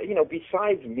 But,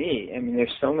 besides me, I mean,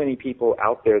 there's so many people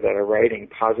out there that are writing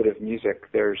positive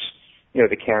music. There's,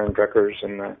 the Karen Druckers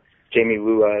and the Jamie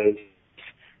Luas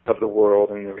of the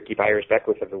world and the Ricky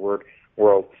Byers-Beckwith of the world.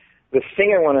 The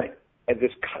thing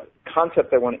this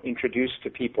concept I want to introduce to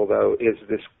people, though, is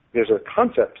there's a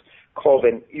concept called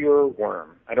an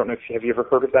earworm. I don't know have you ever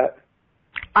heard of that?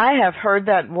 I have heard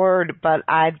that word, but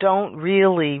I don't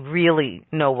really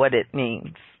know what it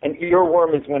means. An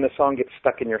earworm is when a song gets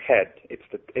stuck in your head.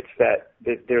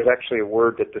 There's actually a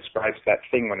word that describes that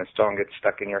thing when a song gets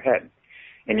stuck in your head,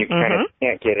 and you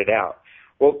can't get it out.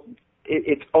 Well,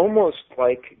 it's almost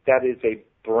like that is a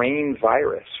brain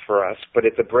virus for us, but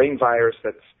it's a brain virus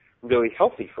that's really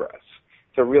healthy for us.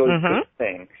 It's a really good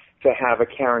thing to have a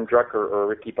Karen Drucker or a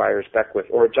Ricky Byers-Beckwith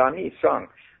or a Johnny song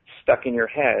stuck in your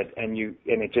head, and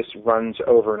it just runs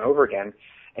over and over again,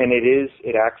 and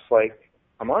it acts like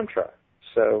a mantra.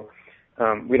 So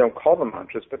we don't call them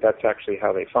mantras, but that's actually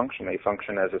how they function. They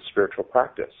function as a spiritual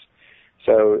practice.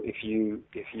 So if you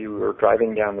are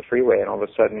driving down the freeway and all of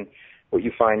a sudden what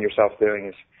you find yourself doing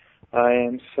is, "I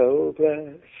am so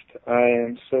blessed, I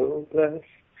am so blessed,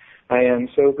 I am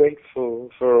so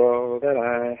grateful for all that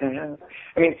I have."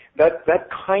 I mean, that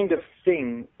kind of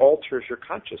thing alters your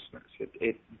consciousness.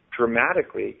 It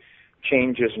dramatically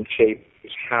changes and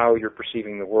shapes how you're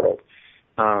perceiving the world.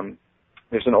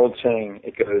 There's an old saying,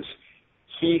 it goes,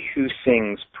 "He who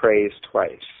sings prays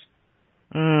twice."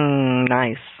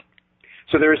 Nice.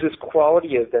 So there's this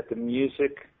quality of that the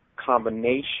music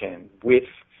combination with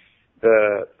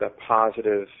the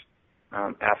positive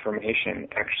affirmation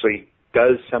actually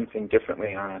does something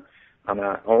differently on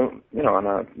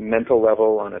a mental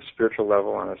level, on a spiritual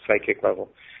level, on a psychic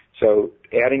level. So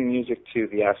adding music to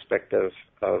the aspect of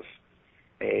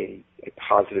a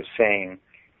positive saying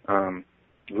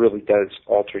really does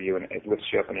alter you, and it lifts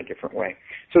you up in a different way.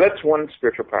 So that's one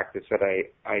spiritual practice that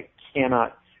I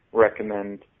cannot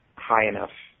recommend high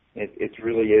enough. It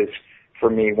really is, for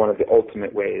me, one of the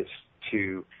ultimate ways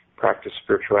to practice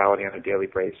spirituality on a daily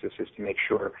basis is to make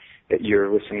sure that you're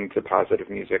listening to positive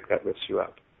music that lifts you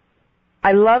up.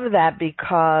 I love that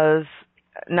because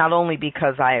not only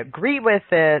because I agree with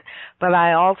it, but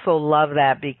I also love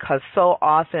that because so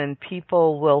often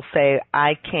people will say,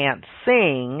 "I can't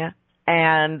sing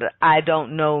and I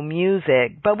don't know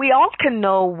music," but we all can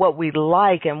know what we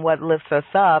like and what lifts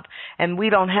us up, and we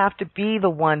don't have to be the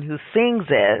one who sings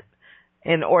it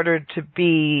in order to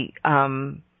be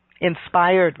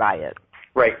inspired by it.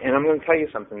 Right, and I'm going to tell you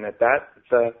something, it's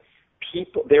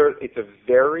a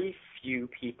very few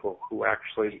people who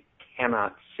actually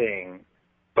cannot sing,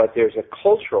 but there's a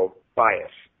cultural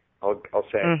bias, I'll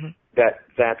say,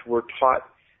 that we're taught.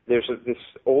 There's this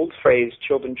old phrase,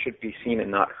 "Children should be seen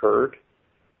and not heard."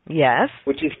 Yes.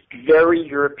 Which is very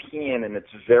European, and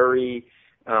it's very,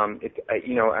 I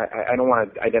don't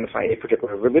want to identify a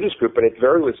particular religious group, but it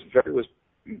was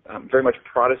very much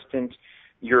Protestant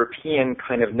European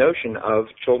kind of notion of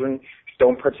children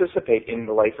don't participate in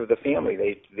the life of the family.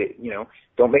 They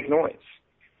don't make noise.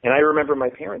 And I remember my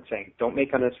parents saying, "Don't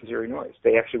make unnecessary noise."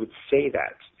 They actually would say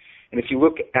that. And if you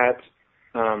look at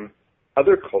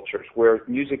other cultures where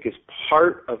music is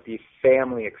part of the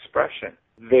family expression,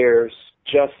 there's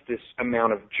just this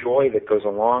amount of joy that goes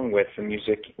along with the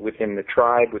music within the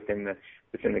tribe, within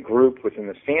the group, within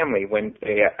the family when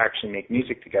they actually make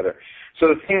music together. So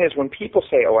the thing is, when people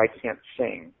say, "Oh, I can't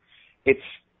sing,"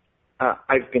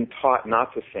 I've been taught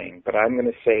not to sing, but I'm going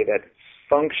to say that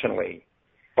functionally,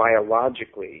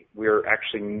 biologically, we're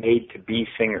actually made to be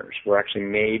singers. We're actually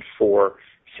made for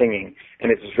singing,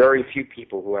 and it's very few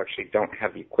people who actually don't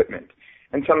have the equipment.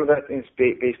 And some of that is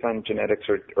based on genetics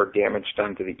or damage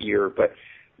done to the ear, but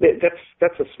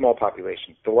that's a small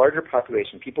population. The larger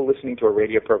population, people listening to a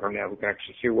radio program now who can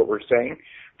actually hear what we're saying,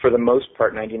 for the most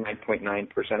part,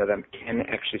 99.9% of them can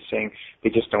actually sing. They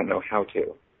just don't know how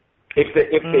to. If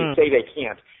they say they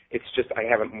can't, it's just I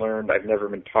haven't learned, I've never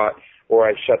been taught, or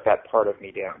I shut that part of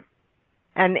me down.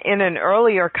 And in an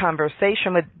earlier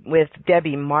conversation with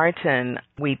Debbie Martin,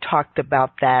 we talked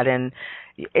about that, and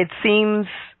it seems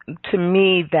to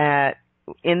me that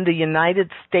in the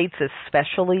United States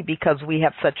especially, because we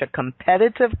have such a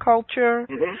competitive culture,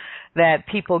 that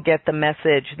people get the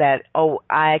message that, "Oh,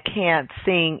 I can't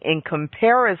sing in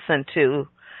comparison to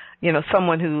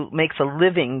someone who makes a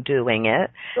living doing it.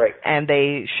 Right. And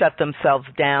they shut themselves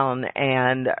down.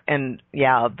 And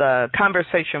the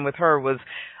conversation with her was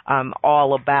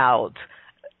all about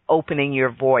opening your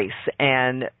voice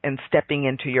and stepping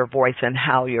into your voice and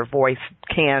how your voice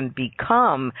can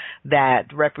become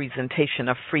that representation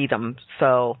of freedom.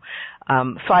 So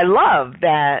I love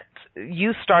that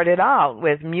you started out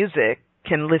with music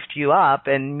can lift you up,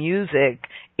 and music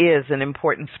is an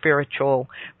important spiritual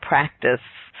practice.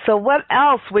 So what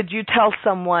else would you tell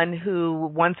someone who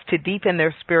wants to deepen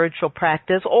their spiritual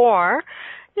practice, or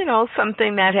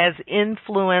something that has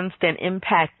influenced and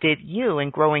impacted you in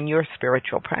growing your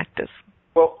spiritual practice?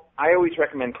 Well, I always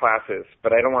recommend classes,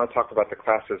 but I don't want to talk about the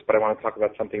classes, but I want to talk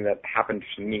about something that happened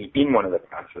to me in one of the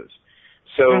classes.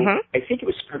 So I think it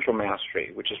was Spiritual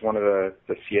Mastery, which is one of the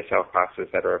CSL classes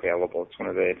that are available. It's one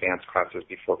of the advanced classes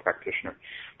before practitioner.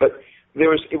 But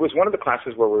it was one of the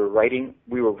classes where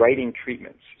we were writing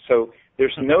treatments. So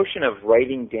there's a notion of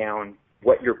writing down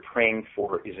what you're praying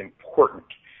for is important.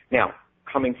 Now,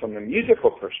 coming from the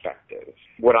musical perspective,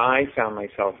 what I found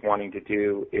myself wanting to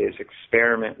do is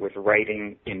experiment with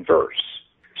writing in verse.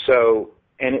 So,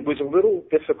 and it was a little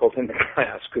difficult in the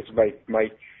class because my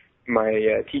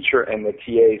teacher and the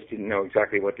TAs didn't know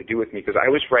exactly what to do with me, because I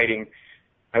was writing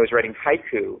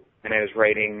haiku and I was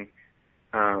writing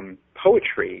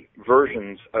poetry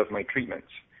versions of my treatments.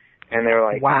 And they were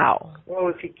like, wow. Well,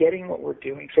 is he getting what we're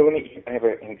doing? So I have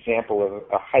an example of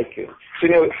a haiku. So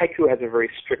haiku has a very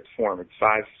strict form. It's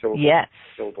 5 syllables, yes.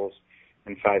 syllables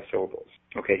and 5 syllables.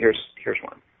 Okay, here's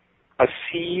one. A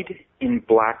seed in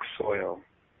black soil,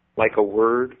 like a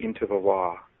word into the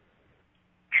law.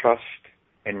 Trust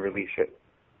and release it.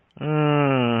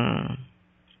 Mm.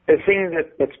 The thing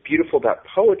that's beautiful about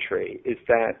poetry is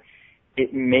that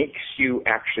it makes you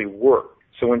actually work.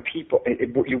 So when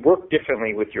you work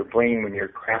differently with your brain when you're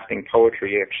crafting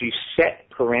poetry. You actually set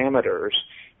parameters,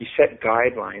 you set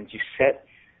guidelines, you set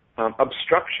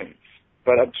obstructions.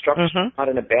 But obstructions not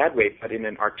in a bad way, but in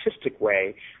an artistic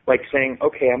way, like saying,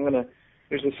 okay,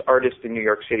 there's this artist in New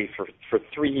York City for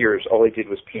 3 years, all he did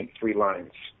was paint 3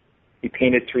 lines. He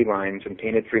painted 3 lines and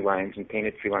painted 3 lines and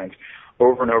painted 3 lines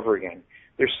over and over again.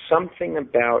 There's something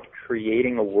about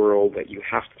creating a world that you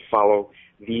have to follow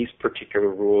these particular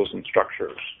rules and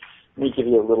structures. Let me give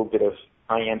you a little bit of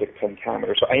iambic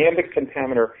pentameter. So iambic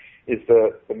pentameter is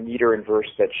the meter and verse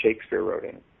that Shakespeare wrote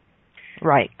in.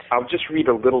 Right. I'll just read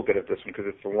a little bit of this one because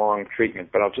it's a long treatment,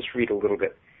 but I'll just read a little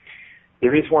bit.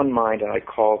 There is one mind, and I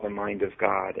call the mind of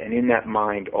God, and in that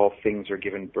mind all things are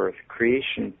given birth.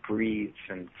 Creation breathes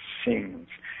and sings.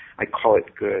 I call it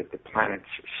good, the planets,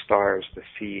 stars, the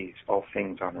seas, all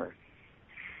things on earth.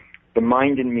 The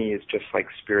mind in me is just like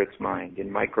Spirit's mind,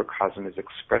 in microcosm is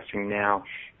expressing now,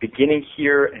 beginning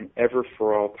here and ever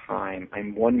for all time.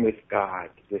 I'm one with God.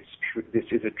 This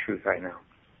is a truth I know.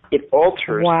 It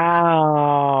alters.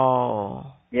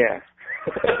 Wow. Yeah.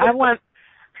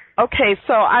 Okay,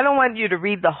 so I don't want you to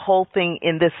read the whole thing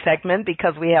in this segment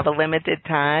because we have a limited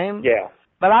time. Yeah.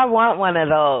 But I want one of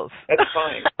those. That's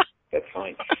fine. That's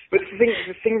fine. But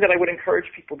the thing that I would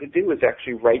encourage people to do is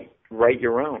actually write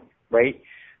your own, right?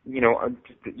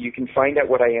 You can find out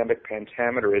what iambic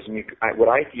pentameter is, and what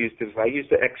I used is I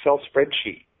used an Excel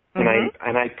spreadsheet,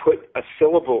 and I put a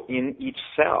syllable in each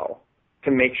cell to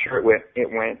make sure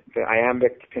it went. The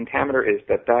iambic pentameter is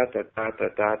da da da da da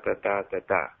da da da da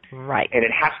da. Right. And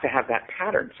it has to have that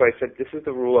pattern. So I said, this is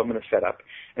the rule I'm going to set up,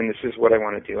 and this is what I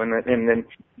want to do. And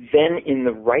then in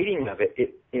the writing of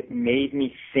it made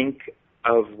me think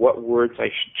of what words I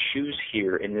should choose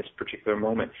here in this particular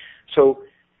moment. So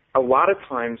a lot of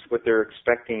times what they're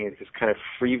expecting is this kind of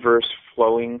free verse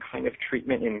flowing kind of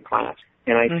treatment in class.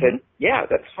 And I said, yeah,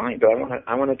 that's fine, but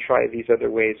I want to try these other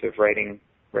ways of writing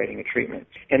a treatment.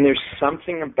 And there's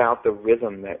something about the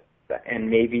rhythm that and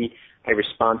maybe I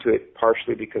respond to it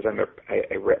partially because I'm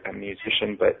a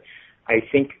musician, but I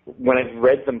think when I've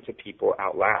read them to people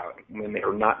out loud, when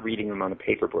they're not reading them on a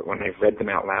paper, but when I've read them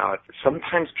out loud,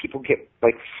 sometimes people get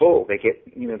like full. They get,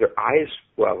 their eyes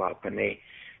well up, and they,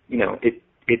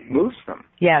 it moves them.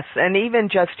 Yes, and even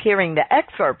just hearing the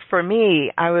excerpt, for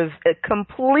me, I was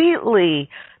completely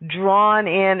drawn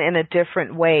in a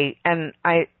different way, and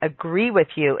I agree with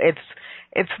you.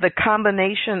 It's the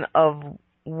combination of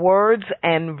words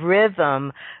and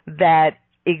rhythm that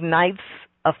ignites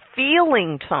a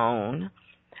feeling tone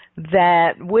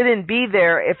that wouldn't be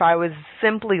there if I was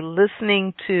simply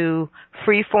listening to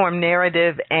freeform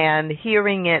narrative and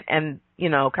hearing it and,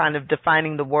 kind of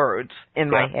defining the words in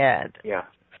my head. Yeah.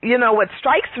 What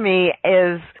strikes me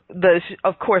is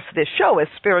of course, this show is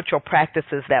Spiritual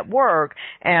Practices That Work,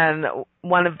 and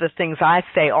one of the things I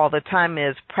say all the time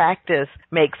is practice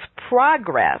makes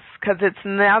progress, because it's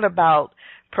not about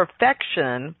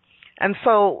perfection. And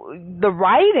so the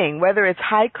writing, whether it's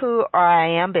haiku or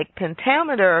iambic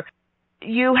pentameter,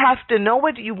 you have to know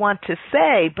what you want to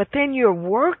say, but then you're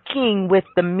working with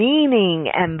the meaning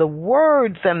and the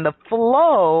words and the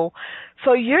flow.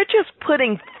 So you're just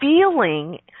putting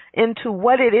feeling into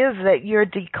what it is that you're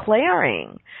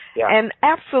declaring. Yeah. And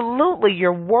absolutely,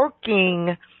 you're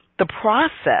working the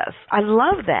process. I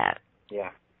love that.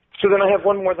 Yeah. So then I have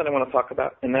one more that I want to talk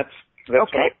about, and that's okay.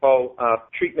 What I call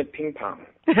treatment ping pong.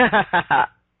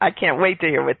 I can't wait to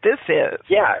hear what this is.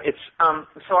 Yeah, it's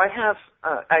so I have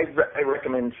I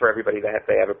recommend for everybody that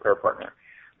they have a prayer partner.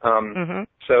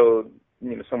 So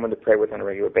someone to pray with on a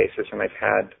regular basis, and I've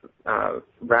had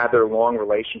rather long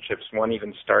relationships. One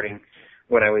even starting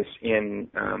when I was in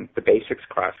the basics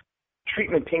class.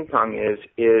 Treatment ping pong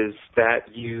is that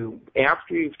you,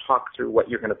 after you've talked through what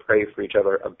you're going to pray for each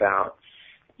other about,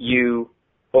 you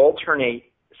alternate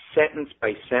sentence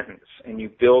by sentence, and you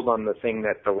build on the thing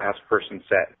that the last person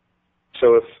said.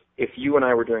 So if you and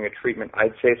I were doing a treatment,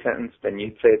 I'd say a sentence, then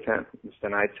you'd say a sentence,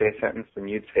 then I'd say a sentence, then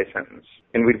you'd say a sentence.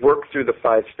 And we'd work through the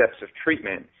 5 steps of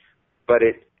treatment, but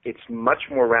it's much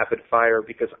more rapid fire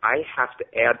because I have to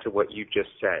add to what you just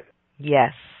said.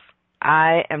 Yes.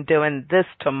 I am doing this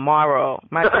tomorrow.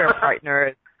 My prayer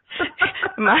partner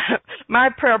my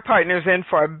prayer partner's in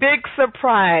for a big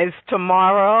surprise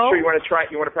tomorrow. Sure, you want to try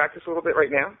it? You want to practice a little bit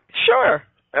right now? Sure.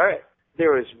 All right.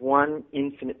 There is one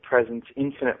infinite presence,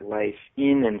 infinite life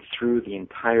in and through the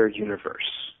entire universe.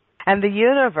 And the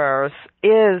universe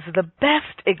is the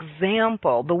best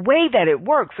example. The way that it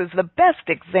works is the best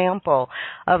example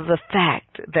of the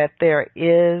fact that there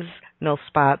is no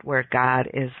spot where God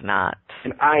is not.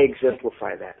 And I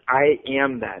exemplify that. I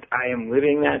am that. I am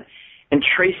living that. And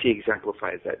Tracy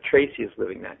exemplifies that. Tracy is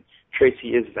living that. Tracy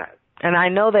is that. And I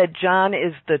know that John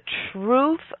is the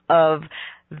truth of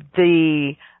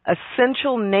the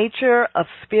essential nature of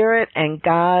spirit and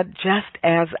God, just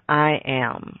as I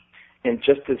am. And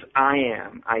just as I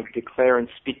am, I declare and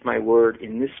speak my word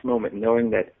in this moment,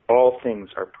 knowing that all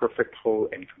things are perfect, whole,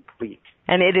 and complete.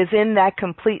 And it is in that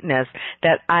completeness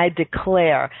that I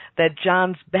declare that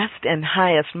John's best and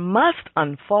highest must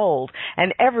unfold,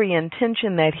 and every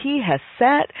intention that he has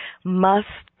set must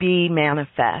be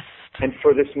manifest. And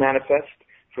for this manifest,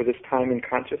 for this time in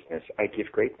consciousness, I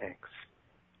give great thanks.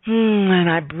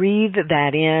 And I breathe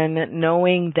that in,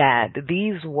 knowing that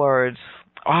these words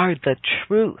are the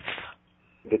truth.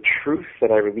 The truth that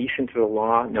I release into the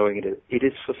law, knowing it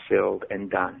is fulfilled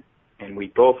and done. And we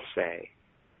both say,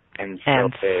 and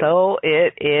so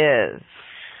it is.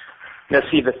 Now,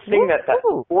 see, the thing that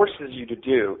forces you to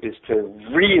do is to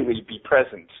really be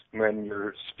present when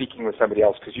you're speaking with somebody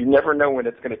else, because you never know when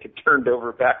it's going to get turned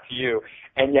over back to you,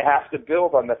 and you have to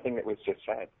build on the thing that was just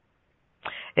said.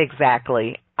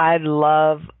 Exactly. I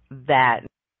love that.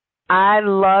 I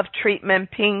love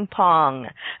treatment ping pong.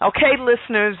 Okay,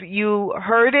 listeners, you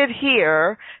heard it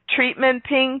here. Treatment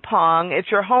ping pong. It's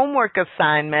your homework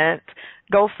assignment.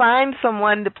 Go find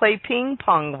someone to play ping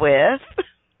pong with.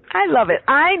 I love it.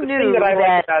 I knew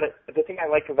the thing I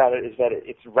like about it is that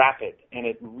it's rapid, and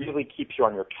it really keeps you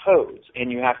on your toes, and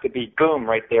you have to be, boom,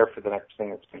 right there for the next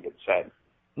thing that's going to get said.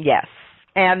 Yes.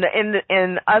 And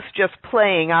in us just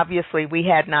playing, obviously, we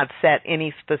had not set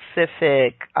any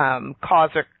specific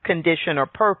cause or condition or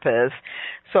purpose,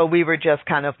 so we were just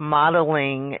kind of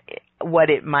modeling what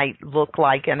it might look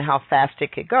like and how fast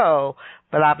it could go.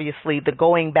 But obviously, the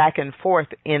going back and forth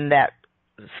in that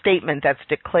statement that's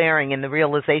declaring, in the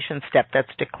realization step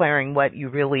that's declaring what you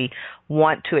really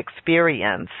want to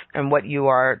experience and what you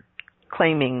are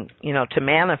claiming, to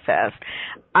manifest.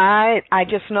 I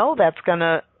just know that's going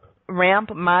to ramp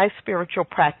my spiritual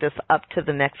practice up to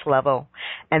the next level.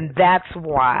 And that's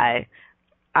why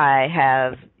I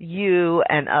have you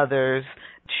and others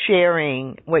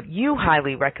sharing what you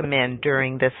highly recommend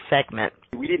during this segment.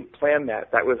 We didn't plan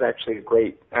that. That was actually a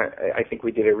great, I think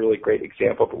we did a really great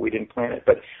example, but we didn't plan it.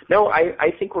 But no,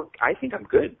 I think I'm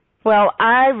good. Well,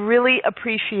 I really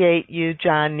appreciate you,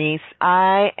 John Niec.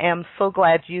 I am so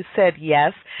glad you said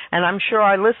yes, and I'm sure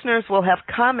our listeners will have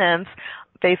comments.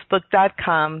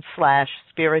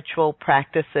 Facebook.com/spiritual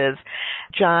practices.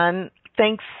 John,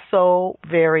 thanks so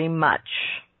very much.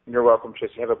 You're welcome,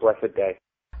 Tracy. Have a blessed day.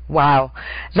 Wow.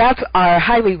 That's our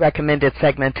highly recommended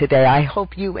segment today. I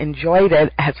hope you enjoyed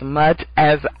it as much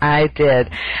as I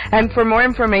did. And for more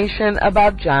information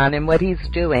about John and what he's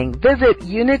doing, visit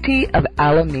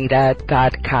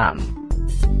unityofalameda.com.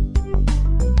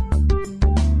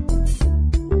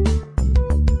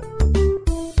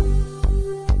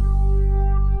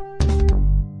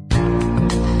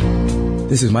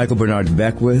 This is Michael Bernard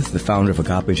Beckwith, the founder of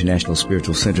Agape International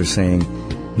Spiritual Center, saying,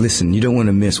 listen, you don't want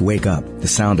to miss Wake Up, the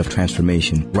sound of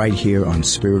transformation, right here on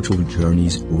Spiritual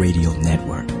Journeys Radio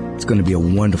Network. It's going to be a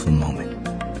wonderful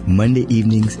moment. Monday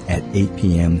evenings at 8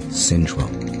 p.m. Central.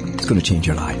 It's going to change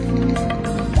your life.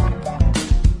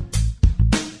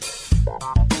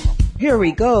 Here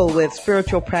we go with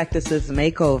Spiritual Practices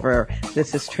Makeover.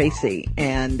 This is Tracy,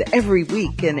 and every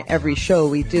week in every show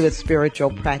we do a Spiritual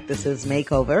Practices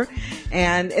Makeover,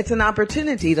 and it's an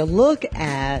opportunity to look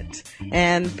at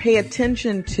and pay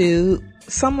attention to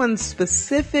someone's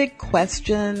specific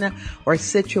question or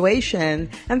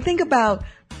situation and think about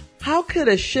how could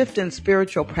a shift in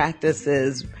spiritual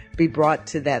practices be brought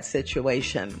to that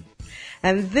situation.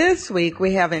 And this week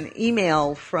we have an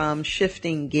email from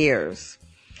Shifting Gears.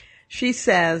 She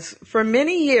says, for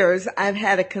many years, I've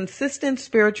had a consistent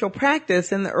spiritual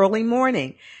practice in the early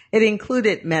morning. It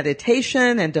included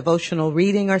meditation and devotional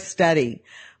reading or study.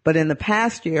 But in the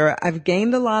past year, I've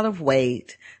gained a lot of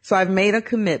weight, so I've made a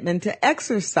commitment to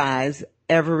exercise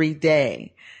every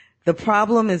day. The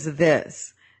problem is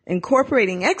this.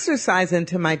 Incorporating exercise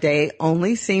into my day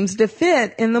only seems to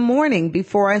fit in the morning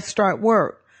before I start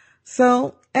work.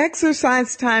 So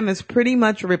exercise time has pretty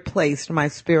much replaced my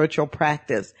spiritual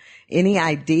practice. Any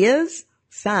ideas?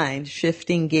 Signed,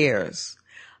 Shifting Gears.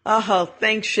 Oh,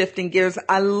 thanks, Shifting Gears.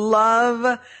 I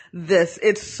love this.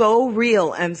 It's so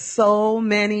real, and so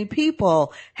many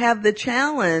people have the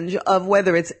challenge of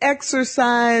whether it's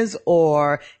exercise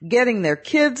or getting their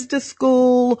kids to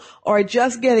school or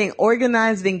just getting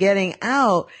organized and getting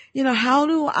out. You know, how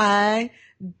do I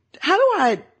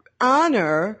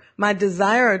honor my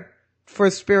desire for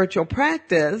spiritual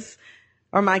practice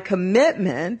or my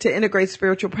commitment to integrate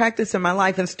spiritual practice in my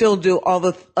life and still do all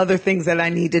the other things that I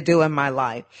need to do in my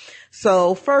life?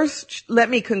 So first, let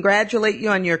me congratulate you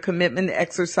on your commitment to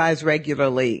exercise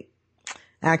regularly.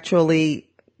 Actually,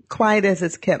 quiet as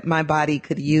it's kept, my body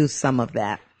could use some of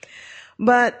that.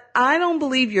 But I don't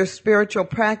believe your spiritual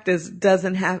practice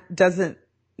doesn't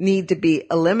need to be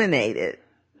eliminated.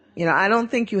 You know, I don't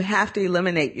think you have to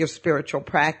eliminate your spiritual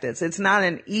practice. It's not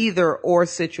an either or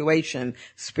situation,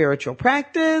 spiritual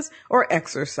practice or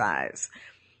exercise.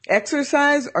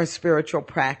 Exercise or spiritual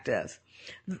practice.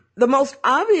 The most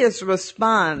obvious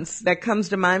response that comes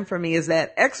to mind for me is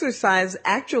that exercise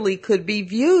actually could be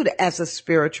viewed as a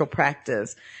spiritual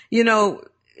practice. You know,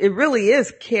 it really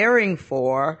is caring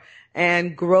for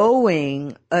and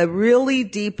growing a really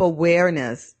deep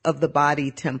awareness of the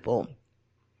body temple.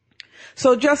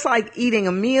 So just like eating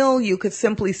a meal, you could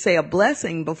simply say a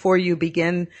blessing before you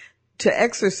begin to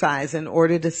exercise in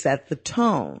order to set the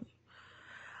tone.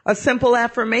 A simple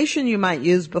affirmation you might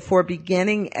use before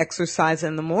beginning exercise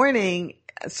in the morning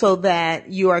so that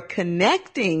you are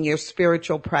connecting your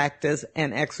spiritual practice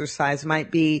and exercise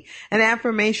might be an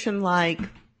affirmation like,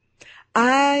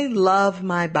 I love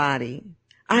my body.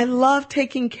 I love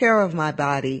taking care of my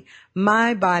body.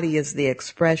 My body is the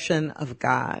expression of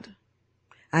God.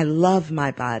 I love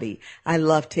my body. I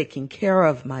love taking care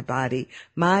of my body.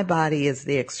 My body is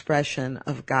the expression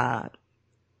of God.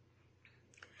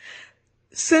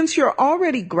 Since you're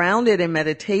already grounded in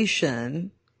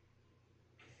meditation,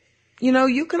 you know,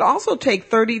 you could also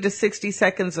take 30 to 60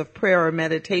 seconds of prayer or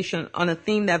meditation on a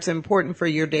theme that's important for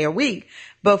your day or week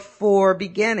before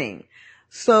beginning.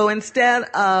 So instead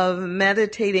of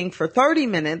meditating for 30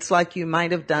 minutes like you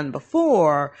might have done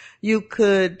before, you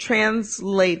could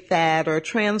translate that or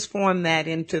transform that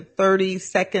into 30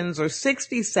 seconds or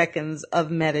 60 seconds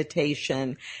of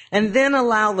meditation, and then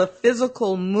allow the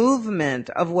physical movement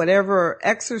of whatever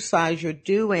exercise you're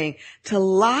doing to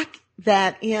lock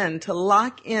that in, to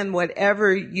lock in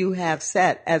whatever you have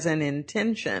set as an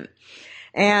intention,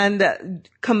 and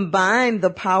combine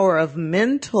the power of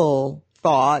mental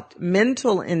thought,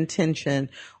 mental intention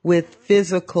with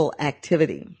physical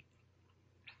activity.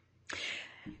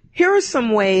 Here are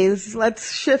some ways,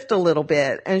 let's shift a little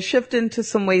bit and shift into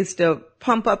some ways to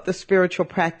pump up the spiritual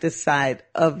practice side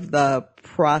of the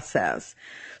process.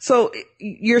 So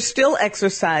you're still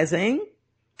exercising,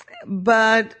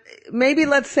 but maybe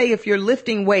let's say if you're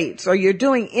lifting weights or you're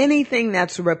doing anything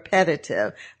that's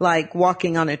repetitive, like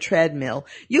walking on a treadmill,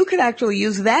 you could actually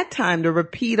use that time to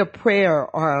repeat a prayer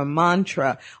or a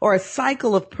mantra or a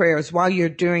cycle of prayers while you're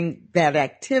doing that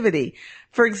activity.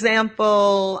 For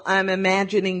example, I'm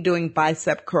imagining doing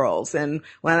bicep curls, and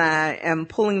when I am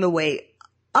pulling the weight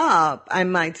up, I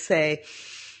might say,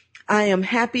 I am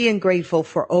happy and grateful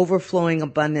for overflowing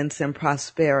abundance and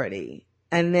prosperity.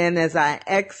 And then as I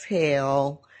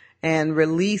exhale and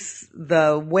release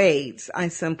the weights, I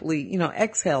simply,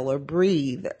 exhale or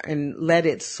breathe and let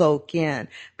it soak in.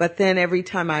 But then every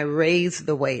time I raise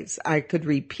the weights, I could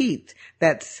repeat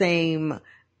that same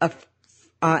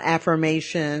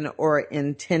affirmation or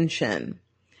intention.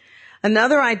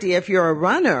 Another idea, if you're a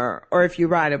runner or if you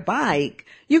ride a bike,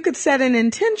 you could set an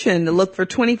intention to look for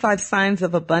 25 signs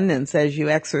of abundance as you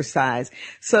exercise.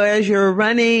 So as you're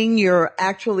running, you're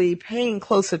actually paying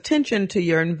close attention to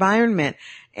your environment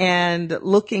and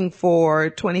looking for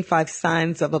 25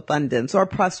 signs of abundance or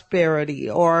prosperity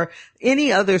or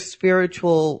any other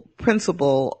spiritual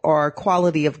principle or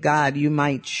quality of God you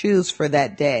might choose for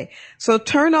that day. So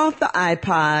turn off the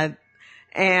iPod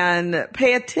and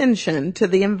pay attention to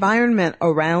the environment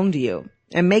around you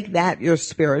and make that your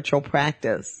spiritual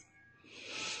practice.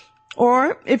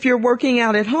 Or if you're working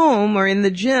out at home or in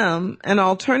the gym, an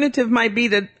alternative might be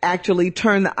to actually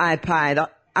turn the iPod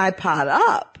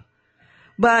up.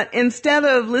 But instead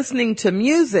of listening to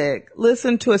music,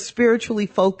 listen to a spiritually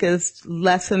focused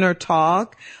lesson or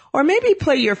talk, or maybe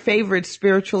play your favorite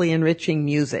spiritually enriching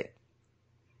music.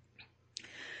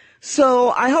 So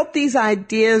I hope these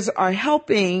ideas are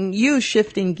helping you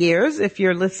shifting gears if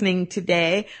you're listening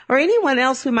today, or anyone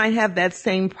else who might have that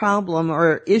same problem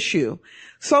or issue.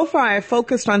 So far, I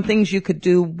focused on things you could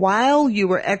do while you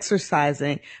were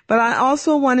exercising, but I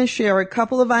also want to share a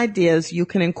couple of ideas you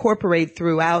can incorporate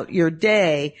throughout your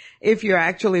day if you're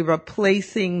actually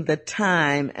replacing the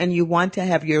time and you want to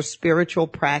have your spiritual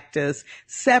practice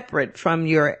separate from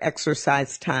your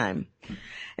exercise time.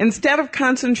 Instead of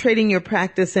concentrating your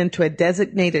practice into a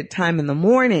designated time in the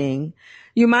morning,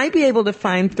 you might be able to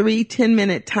find 3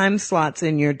 10-minute time slots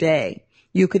in your day.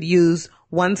 You could use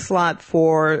one slot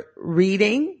for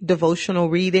reading, devotional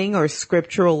reading or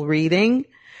scriptural reading,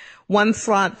 one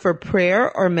slot for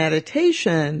prayer or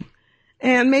meditation,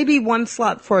 and maybe one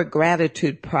slot for a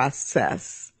gratitude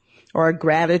process or a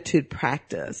gratitude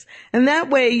practice. And that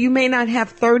way you may not have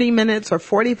 30 minutes or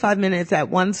 45 minutes at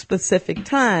one specific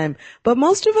time, but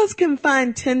most of us can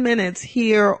find 10 minutes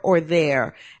here or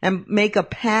there and make a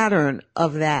pattern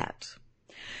of that.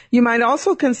 You might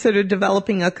also consider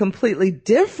developing a completely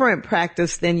different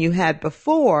practice than you had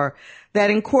before that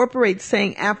incorporates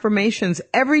saying affirmations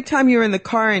every time you're in the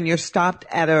car and you're stopped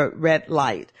at a red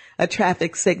light, a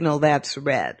traffic signal that's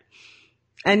red.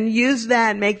 And use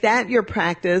that, make that your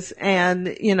practice. And,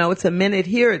 it's a minute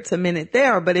here, it's a minute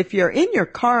there. But if you're in your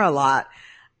car a lot,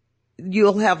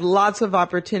 you'll have lots of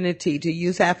opportunity to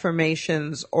use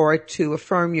affirmations or to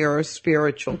affirm your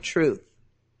spiritual truth.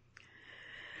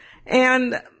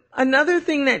 And another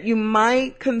thing that you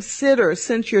might consider,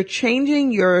 since you're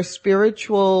changing your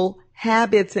spiritual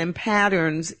habits and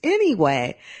patterns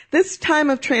anyway, this time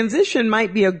of transition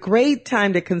might be a great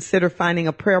time to consider finding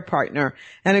a prayer partner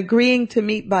and agreeing to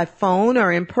meet by phone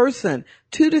or in person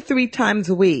 2 to 3 times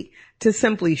a week to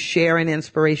simply share an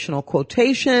inspirational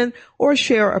quotation or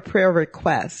share a prayer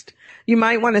request. You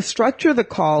might want to structure the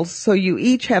calls so you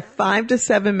each have 5 to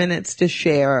 7 minutes to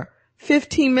share,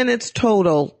 15 minutes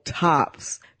total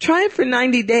tops. Try it for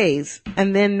 90 days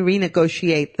and then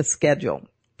renegotiate the schedule.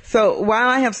 So while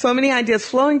I have so many ideas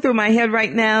flowing through my head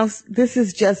right now, this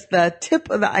is just the tip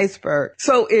of the iceberg.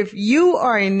 So if you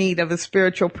are in need of a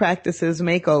spiritual practices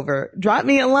makeover, drop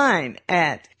me a line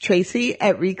at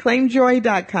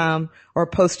tracy@reclaimjoy.com or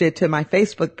post it to my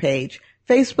Facebook page,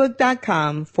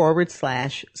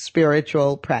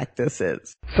 facebook.com/spiritual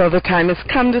practices. So the time has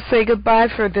come to say goodbye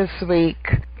for this week.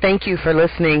 Thank you for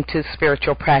listening to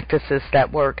Spiritual Practices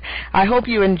That Work. I hope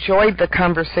you enjoyed the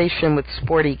conversation with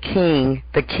Sporty King,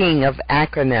 the king of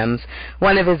acronyms.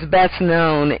 One of his best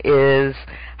known is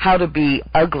How to Be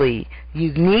Ugly,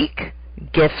 Unique,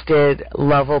 Gifted,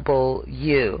 Lovable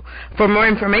You. For more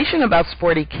information about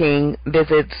Sporty King,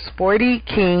 visit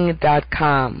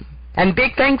sportyking.com. And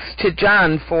big thanks to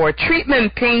John for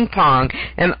Treatment Ping Pong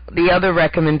and the other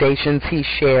recommendations he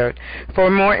shared. For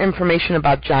more information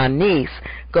about John Niec,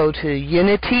 go to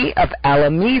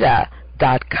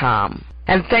unityofalameda.com.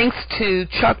 And thanks to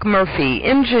Chuck Murphy,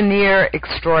 engineer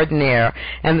extraordinaire,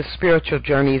 and the Spiritual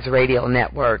Journeys Radio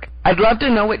Network. I'd love to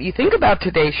know what you think about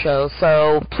today's show,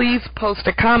 so please post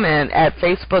a comment at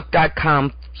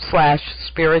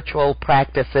facebook.com/spiritual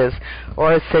practices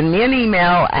or send me an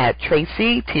email at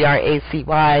Tracy, Tracy,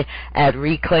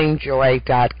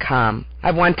 @reclaimjoy.com.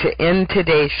 I want to end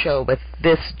today's show with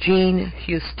this Jean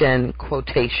Houston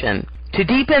quotation. To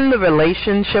deepen the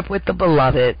relationship with the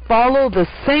beloved, follow the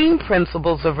same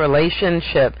principles of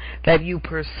relationship that you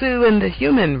pursue in the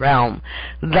human realm.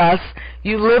 Thus,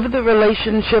 you live the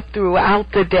relationship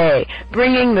throughout the day,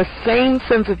 bringing the same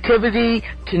sensitivity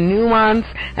to nuance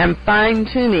and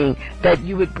fine-tuning that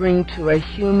you would bring to a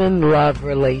human love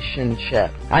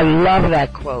relationship. I love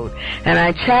that quote, and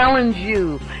I challenge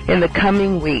you in the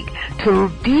coming week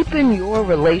to deepen your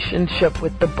relationship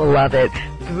with the beloved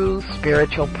through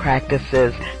spiritual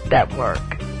practices that work.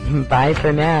 Bye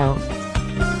for now.